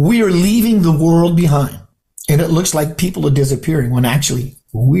 we are leaving the world behind, and it looks like people are disappearing when actually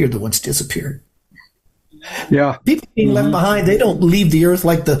we're the ones disappearing. Yeah. People being left behind, they don't leave the earth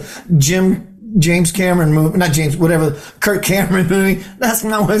like the James Cameron movie, not James, whatever, Kirk Cameron movie. That's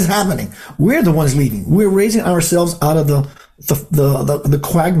not what's happening. We're the ones leaving. We're raising ourselves out of the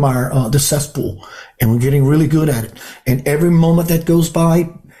quagmire, the cesspool, and we're getting really good at it. And every moment that goes by,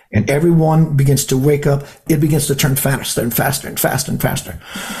 and everyone begins to wake up, it begins to turn faster and faster and faster and faster.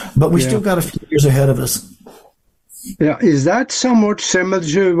 But we still got a few years ahead of us. Yeah, is that somewhat similar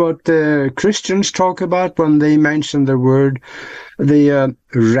to what the Christians talk about when they mention the word, the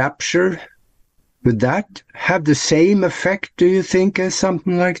rapture? Would that have the same effect, do you think, as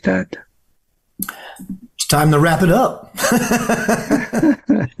something like that? It's time to wrap it up.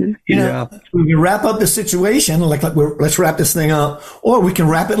 We can wrap up the situation let's wrap this thing up, or we can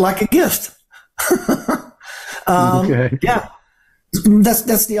wrap it like a gift. Okay. Yeah,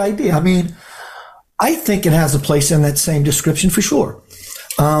 that's the idea. I mean, I think it has a place in that same description for sure.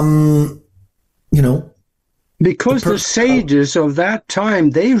 Because the sages of that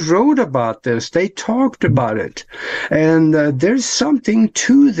time, they wrote about this, they talked about it. And there's something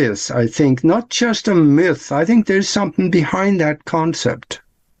to this, I think, not just a myth. I think there's something behind that concept.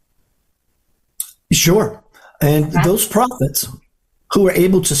 Sure. And those prophets who were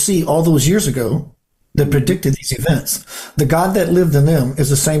able to see all those years ago that predicted these events, the God that lived in them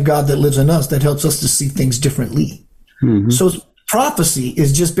is the same God that lives in us that helps us to see things differently. Mm-hmm. So prophecy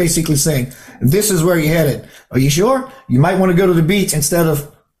is just basically saying, this is where you're headed. Are you sure? You might want to go to the beach instead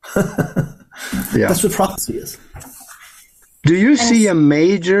of... Yeah. That's what prophecy is. Do you see a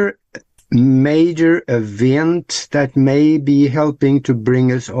major event that may be helping to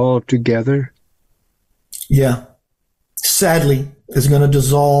bring us all together? Yeah. Sadly, it's going to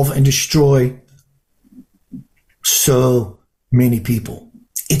dissolve and destroy so many people.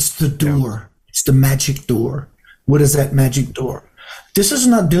 It's the door. Yeah. It's the magic door. What is that magic door? This is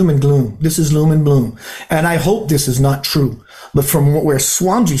not doom and gloom. This is loom and bloom. And I hope this is not true. But from where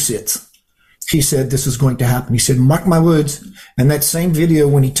Swamiji sits, he said this is going to happen. He said, mark my words. And that same video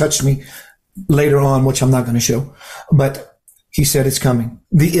when he touched me later on, which I'm not going to show, but he said it's coming.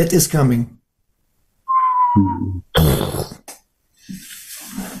 It is coming.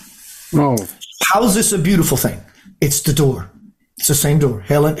 Oh. How is this a beautiful thing? It's the door. It's the same door.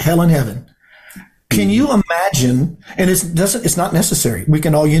 Hell and heaven. Can you imagine? And it's not necessary. We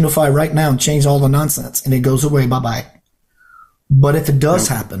can all unify right now and change all the nonsense, and it goes away. Bye-bye. But if it does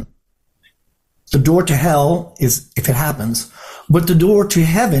happen, the door to hell is if it happens, but the door to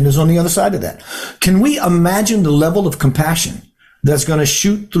heaven is on the other side of that. Can we imagine the level of compassion that's going to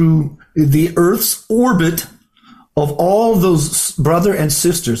shoot through the Earth's orbit of all those brother and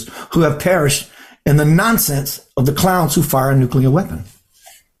sisters who have perished in the nonsense of the clowns who fire a nuclear weapon?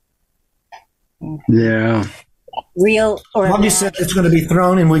 Yeah. Real or Somebody said it's going to be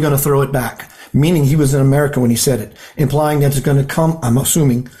thrown and we're going to throw it back, meaning he was in America when he said it, implying that it's going to come, I'm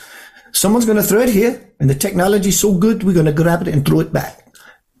assuming, someone's going to throw it here and the technology's so good, we're going to grab it and throw it back.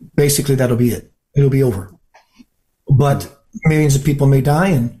 Basically, that'll be it. It'll be over. But millions of people may die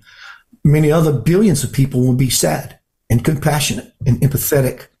and many other billions of people will be sad and compassionate and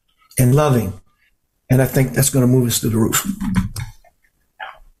empathetic and loving. And I think that's going to move us through the roof.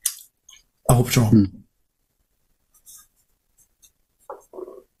 I hope so.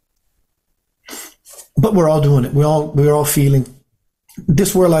 But we're all doing it. We're all feeling.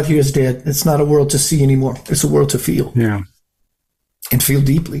 This world out here is dead. It's not a world to see anymore. It's a world to feel. Yeah. And feel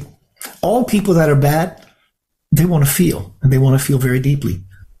deeply. All people that are bad, they want to feel, and they want to feel very deeply.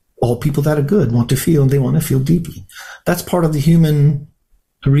 All people that are good want to feel, and they want to feel deeply. That's part of the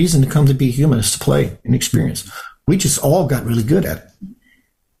reason to come to be human is to play and experience. We just all got really good at it.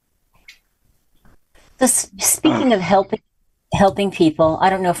 Speaking of helping people, I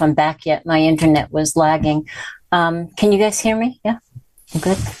don't know if I'm back yet. My internet was lagging. Can you guys hear me? Yeah? I'm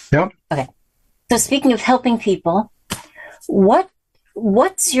good? Yeah. Okay. So speaking of helping people,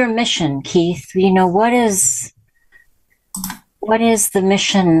 what's your mission, Keith? What is the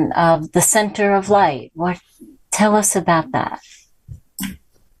mission of the Center of Light? Tell us about that.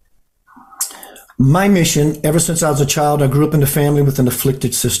 My mission, ever since I was a child, I grew up in a family with an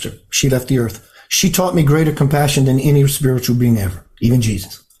afflicted sister. She left the earth. She taught me greater compassion than any spiritual being ever, even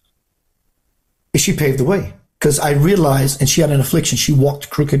Jesus. She paved the way because I realized, and she had an affliction. She walked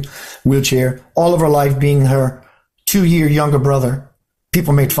crooked, wheelchair, all of her life being her 2-year younger brother.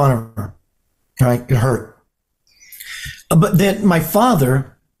 People made fun of her, right? It hurt. But then my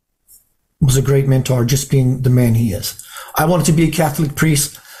father was a great mentor, just being the man he is. I wanted to be a Catholic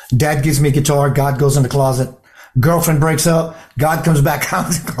priest. Dad gives me a guitar. God goes in the closet. Girlfriend breaks up. God comes back out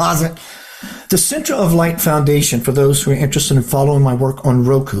of the closet. The Center of Light Foundation, for those who are interested in following my work on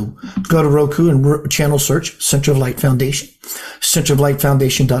Roku, go to Roku and channel search Center of Light Foundation,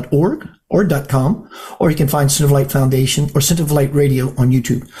 centeroflightfoundation.org or .com, or you can find Center of Light Foundation or Center of Light Radio on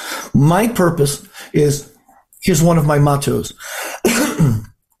YouTube. My purpose is, here's one of my mottos.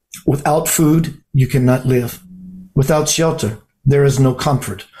 Without food, you cannot live. Without shelter, there is no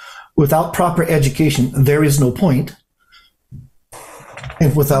comfort. Without proper education, there is no point.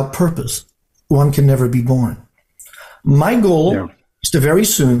 And without purpose, one can never be born. My goal is to very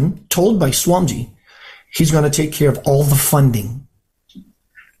soon, told by Swamiji, he's going to take care of all the funding.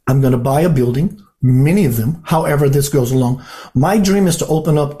 I'm going to buy a building, many of them, however this goes along. My dream is to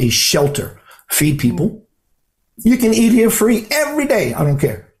open up a shelter, feed people, You can eat here free every day. I don't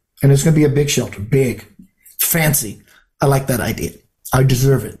care. And it's going to be a big shelter, big, fancy. I like that idea. I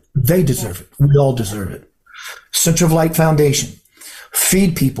deserve it. They deserve it. We all deserve it. Center of Light Foundation.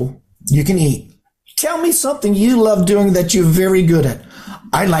 Feed people. You can eat. Tell me something you love doing that you're very good at.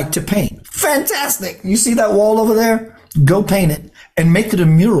 I like to paint. Fantastic. You see that wall over there? Go paint it and make it a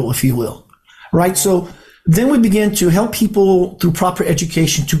mural, if you will. Right? So then we begin to help people through proper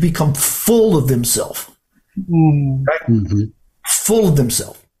education to become full of themselves. Right? Mm-hmm. Full of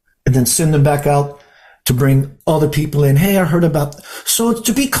themselves. And then send them back out to bring other people in. Hey, I heard about. So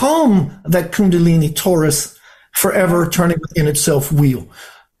to become that Kundalini Taurus forever turning within itself wheel.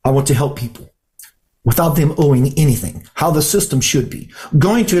 I want to help people without them owing anything, how the system should be.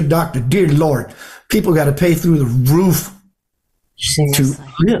 Going to a doctor, dear Lord, people got to pay through the roof to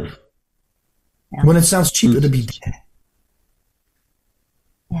live. Yeah. When it sounds cheaper to be dead.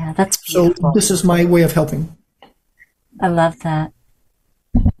 Yeah, that's beautiful. So this is my way of helping. I love that.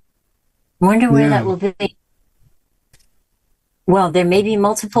 Wonder where that will be. Well, there may be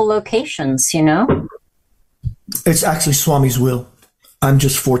multiple locations, you know? It's actually Swami's will. I'm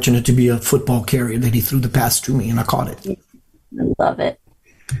just fortunate to be a football carrier that he threw the pass to me and I caught it. I love it.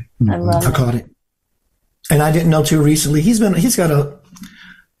 I caught it. And I didn't know till recently. He's got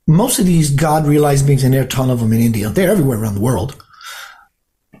most of these God realized beings, and there are a ton of them in India. They're everywhere around the world.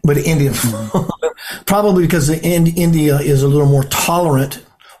 But India, probably because India is a little more tolerant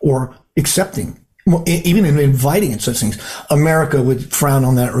or accepting, even in inviting and such things. America would frown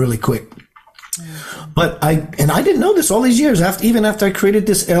on that really quick. But I didn't know this all these years. Even after I created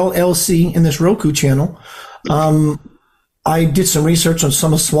this LLC in this Roku channel, I did some research on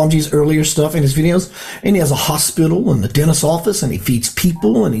some of Swamiji's earlier stuff in his videos, and he has a hospital and a dentist office, and he feeds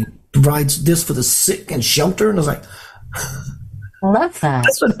people, and he provides this for the sick and shelter. And I was like, I love that.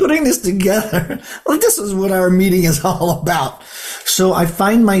 That's what putting this together. Well, this is what our meeting is all about. So I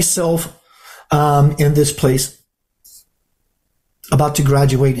find myself in this place, about to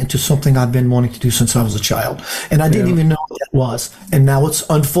graduate into something I've been wanting to do since I was a child. And I didn't even know what it was. And now it's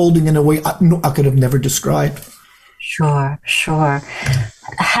unfolding in a way I could have never described. Sure.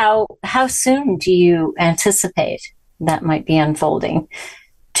 How soon do you anticipate that might be unfolding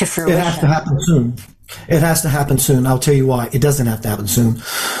to fruition? It has to happen soon. It has to happen soon. I'll tell you why. It doesn't have to happen soon.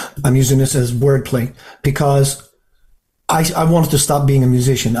 I'm using this as wordplay because I wanted to stop being a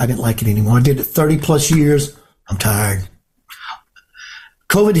musician. I didn't like it anymore. I did it 30 plus years. I'm tired.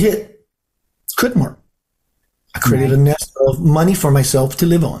 COVID hit. Couldn't work. I created a nest of money for myself to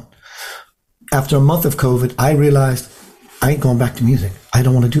live on. After a month of COVID, I realized I ain't going back to music. I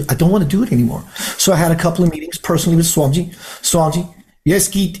don't want to do it anymore. So I had a couple of meetings personally with Swamiji. Swamiji, yes,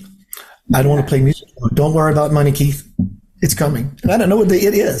 Keith. I don't want to play music anymore. Don't worry about money, Keith. It's coming. And I don't know what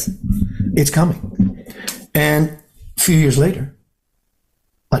it is. It's coming. And a few years later,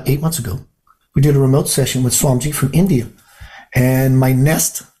 about 8 months ago, we did a remote session with Swamiji from India. And my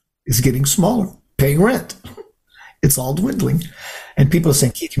nest is getting smaller, paying rent. It's all dwindling. And people are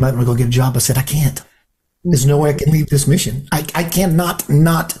saying, Keith, you might want to go get a job. I said, I can't. There's no way I can leave this mission. I cannot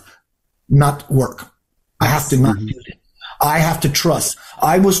not work. I have to not do it. I have to trust.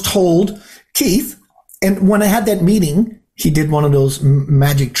 I was told, Keith, and when I had that meeting, he did one of those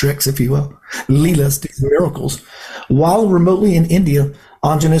magic tricks, if you will, Leelas, these miracles. While remotely in India,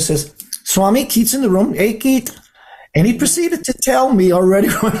 Anjana says, Swami, Keith's in the room. Hey, Keith. And he proceeded to tell me already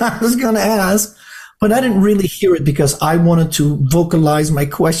what I was going to ask, but I didn't really hear it because I wanted to vocalize my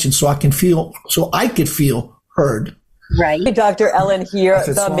question so I could feel heard. Right. Dr. Ellen here,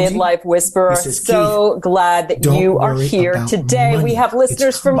 the Midlife Whisperer. So glad that you are here today. Money. We have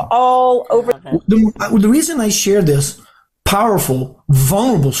listeners from all over. The reason I share this powerful,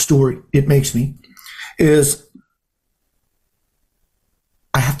 vulnerable story it makes me is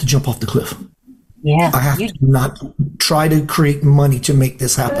I have to jump off the cliff. Yeah. I have to not try to create money to make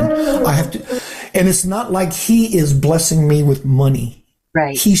this happen. I have to, and it's not like he is blessing me with money.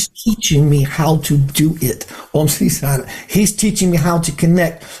 Right. He's teaching me how to do it. He's teaching me how to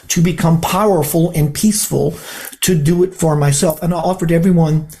connect, to become powerful and peaceful, to do it for myself. And I offered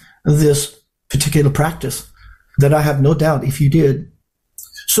everyone this particular practice that I have no doubt if you did.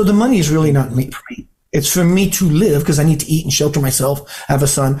 So the money is really not for me. It's for me to live because I need to eat and shelter myself, have a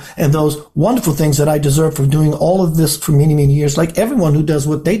son, and those wonderful things that I deserve for doing all of this for many, many years, like everyone who does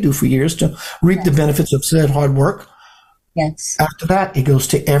what they do for years to reap the benefits of said hard work. Yes. After that, it goes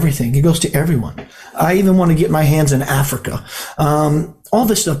to everything. It goes to everyone. I even want to get my hands in Africa. All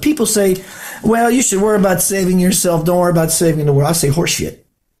this stuff. People say, well, you should worry about saving yourself. Don't worry about saving the world. I say horseshit.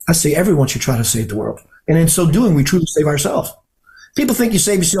 I say everyone should try to save the world. And in so doing, we truly save ourselves. People think you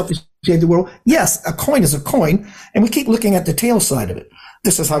save yourself, you save the world. Yes, a coin is a coin, and we keep looking at the tail side of it.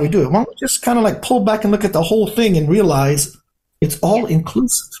 This is how we do it. Well, just kind of like pull back and look at the whole thing and realize it's all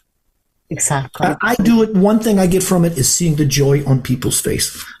inclusive. Exactly. I do it. One thing I get from it is seeing the joy on people's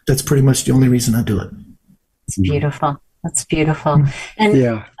face. That's pretty much the only reason I do it. It's beautiful. That's beautiful.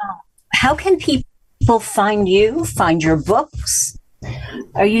 And how can people find you, find your books?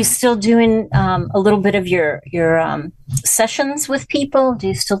 Are you still doing a little bit of your sessions with people? Do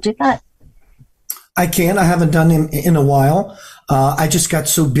you still do that? I can. I haven't done them in a while. I just got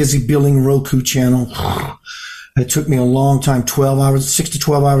so busy building Roku channel. It took me a long time, 6 to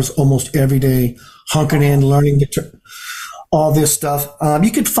 12 hours almost every day, hunkered in, learning all this stuff.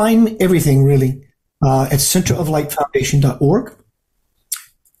 You could find everything really at centeroflightfoundation.org.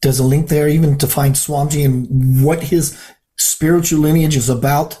 There's a link there even to find Swamiji and what his spiritual lineage is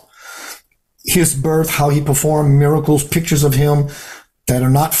about, his birth, how he performed miracles, pictures of him that are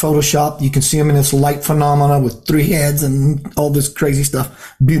not photoshopped. You can see him in this light phenomena with 3 heads and all this crazy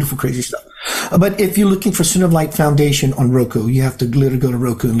stuff, beautiful, crazy stuff. But if you're looking for Center of Light Foundation on Roku, you have to literally go to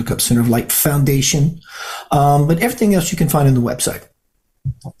Roku and look up Center of Light Foundation. But everything else you can find on the website.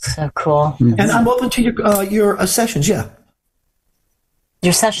 That's so cool. And I'm open to your sessions, yeah.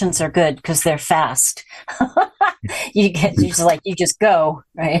 Your sessions are good because they're fast. you just go,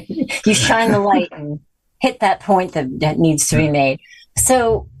 right? You shine the light and hit that point that needs to be made.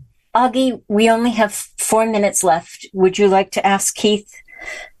 So, Augie, we only have 4 minutes left. Would you like to ask Keith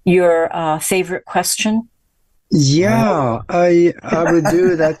your favorite question? Yeah, I would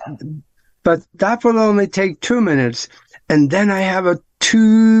do that, but that will only take 2 minutes. And then I have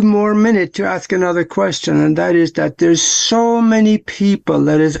 2 more minutes to ask another question, and that is that there's so many people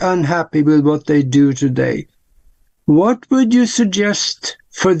that is unhappy with what they do today. What would you suggest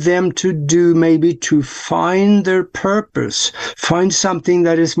for them to do, maybe to find their purpose, find something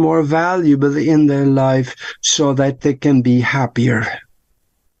that is more valuable in their life so that they can be happier?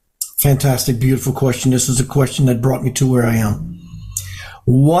 Fantastic, beautiful question. This is a question that brought me to where I am.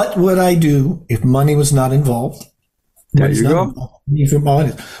 What would I do if money was not involved? There you go.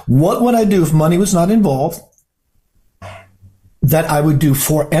 What would I do if money was not involved that I would do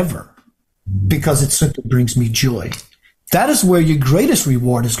forever because it simply brings me joy? That is where your greatest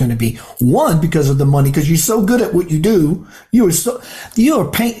reward is going to be. One, because of the money, because you're so good at what you do.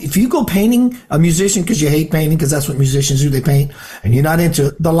 If you go painting, a musician, because you hate painting, because that's what musicians do, they paint, and you're not into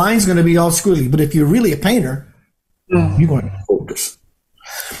it, the line's going to be all squiggly. But if you're really a painter, you're going to focus.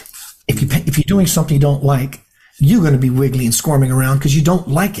 If you're doing something you don't like, you're going to be wiggly and squirming around because you don't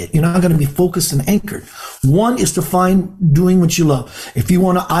like it. You're not going to be focused and anchored. One is to find doing what you love. If you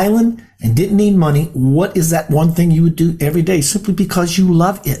want an island and didn't need money, what is that one thing you would do every day simply because you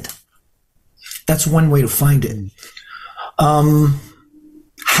love it? That's one way to find it.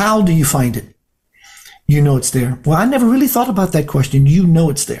 How do you find it? You know it's there. Well, I never really thought about that question. You know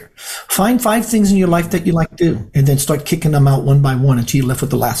it's there. Find 5 things in your life that you like to do and then start kicking them out one by one until you're left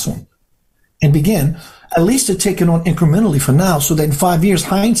with the last one. And begin at least to take it on incrementally for now so that in 5 years,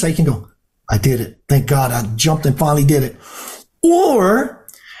 hindsight, you can go, I did it. Thank God I jumped and finally did it. Or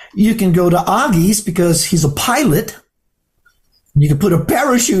you can go to Augie's because he's a pilot. You can put a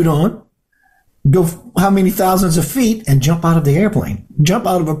parachute on, go how many thousands of feet and jump out of the airplane. Jump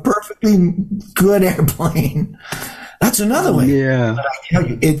out of a perfectly good airplane. That's another way. Yeah. But I tell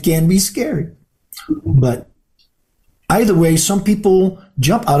you, it can be scary. But either way, some people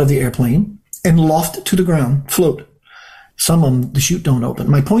jump out of the airplane and loft to the ground, float. Some of them, the chute don't open.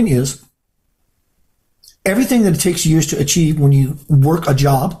 My point is, everything that it takes years to achieve when you work a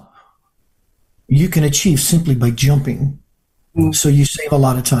job, you can achieve simply by jumping. So you save a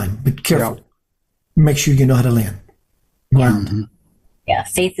lot of time. But careful. Yeah. Make sure you know how to land. Ground. Mm-hmm. Yeah,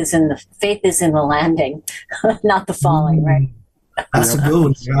 faith is in the landing, not the falling, right? That's a good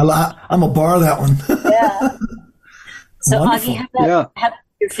one. I'm gonna borrow that one. Yeah. So Wonderful. Augie, have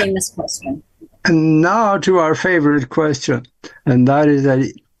your famous question. And now to our favorite question, and that is that,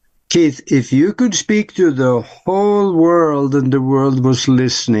 Keith, if you could speak to the whole world and the world was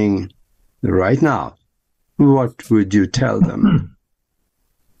listening right now, what would you tell them?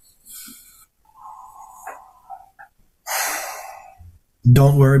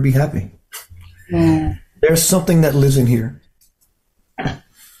 Don't worry, be happy. There's something that lives in here.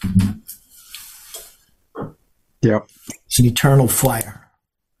 Yep. It's an eternal fire.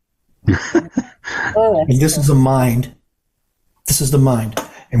 And this is the mind. This is the mind.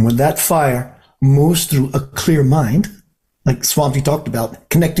 And when that fire moves through a clear mind, like Swamiji talked about,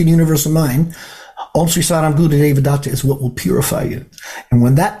 connected universal mind, Om Sri Saram Gurudeva Datta is what will purify you. And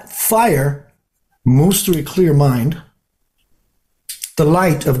when that fire moves through a clear mind, The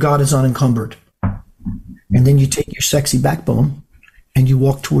light of God is unencumbered. And then you take your sexy backbone and you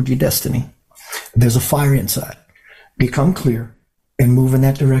walk toward your destiny. There's a fire inside. Become clear and move in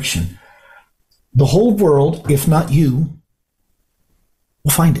that direction. The whole world, if not you,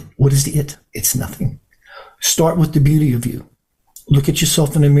 will find it. What is the it? It's nothing. Start with the beauty of you. Look at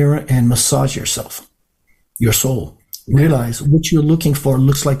yourself in the mirror and massage yourself, your soul. Realize what you're looking for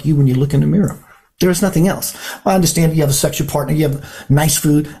looks like you when you look in the mirror. There's nothing else. I understand you have a sexual partner, you have nice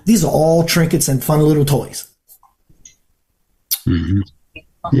food. These are all trinkets and fun little toys. Mm-hmm.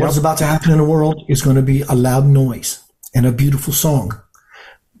 What's about to happen in the world is going to be a loud noise and a beautiful song.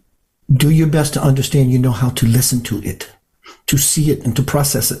 Do your best to understand you know how to listen to it, to see it, and to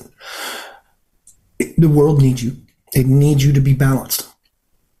process it. The world needs you. It needs you to be balanced.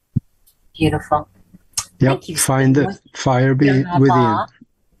 Beautiful. Yep. Find the fire within.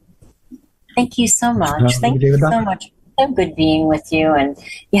 Thank you so much. Thank you so much. So good being with you. And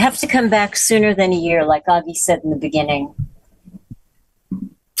you have to come back sooner than a year, like Augie said in the beginning.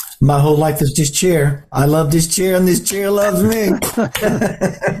 My whole life is this chair. I love this chair, and this chair loves me.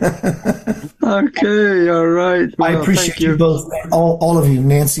 Okay, all right. Well, I appreciate you both, all of you,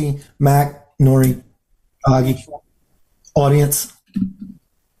 Nancy, Mac, Nori, Augie, audience.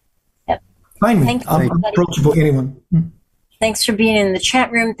 Yep. Find me. I'm approachable, anyone. Thanks for being in the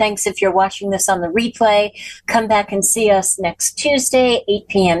chat room. Thanks if you're watching this on the replay. Come back and see us next Tuesday, 8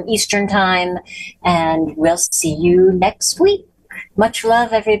 p.m. Eastern Time, and we'll see you next week. Much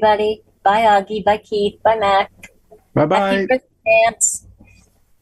love, everybody. Bye, Augie. Bye, Keith. Bye, Mac. Bye-bye. Happy birthday, Dance.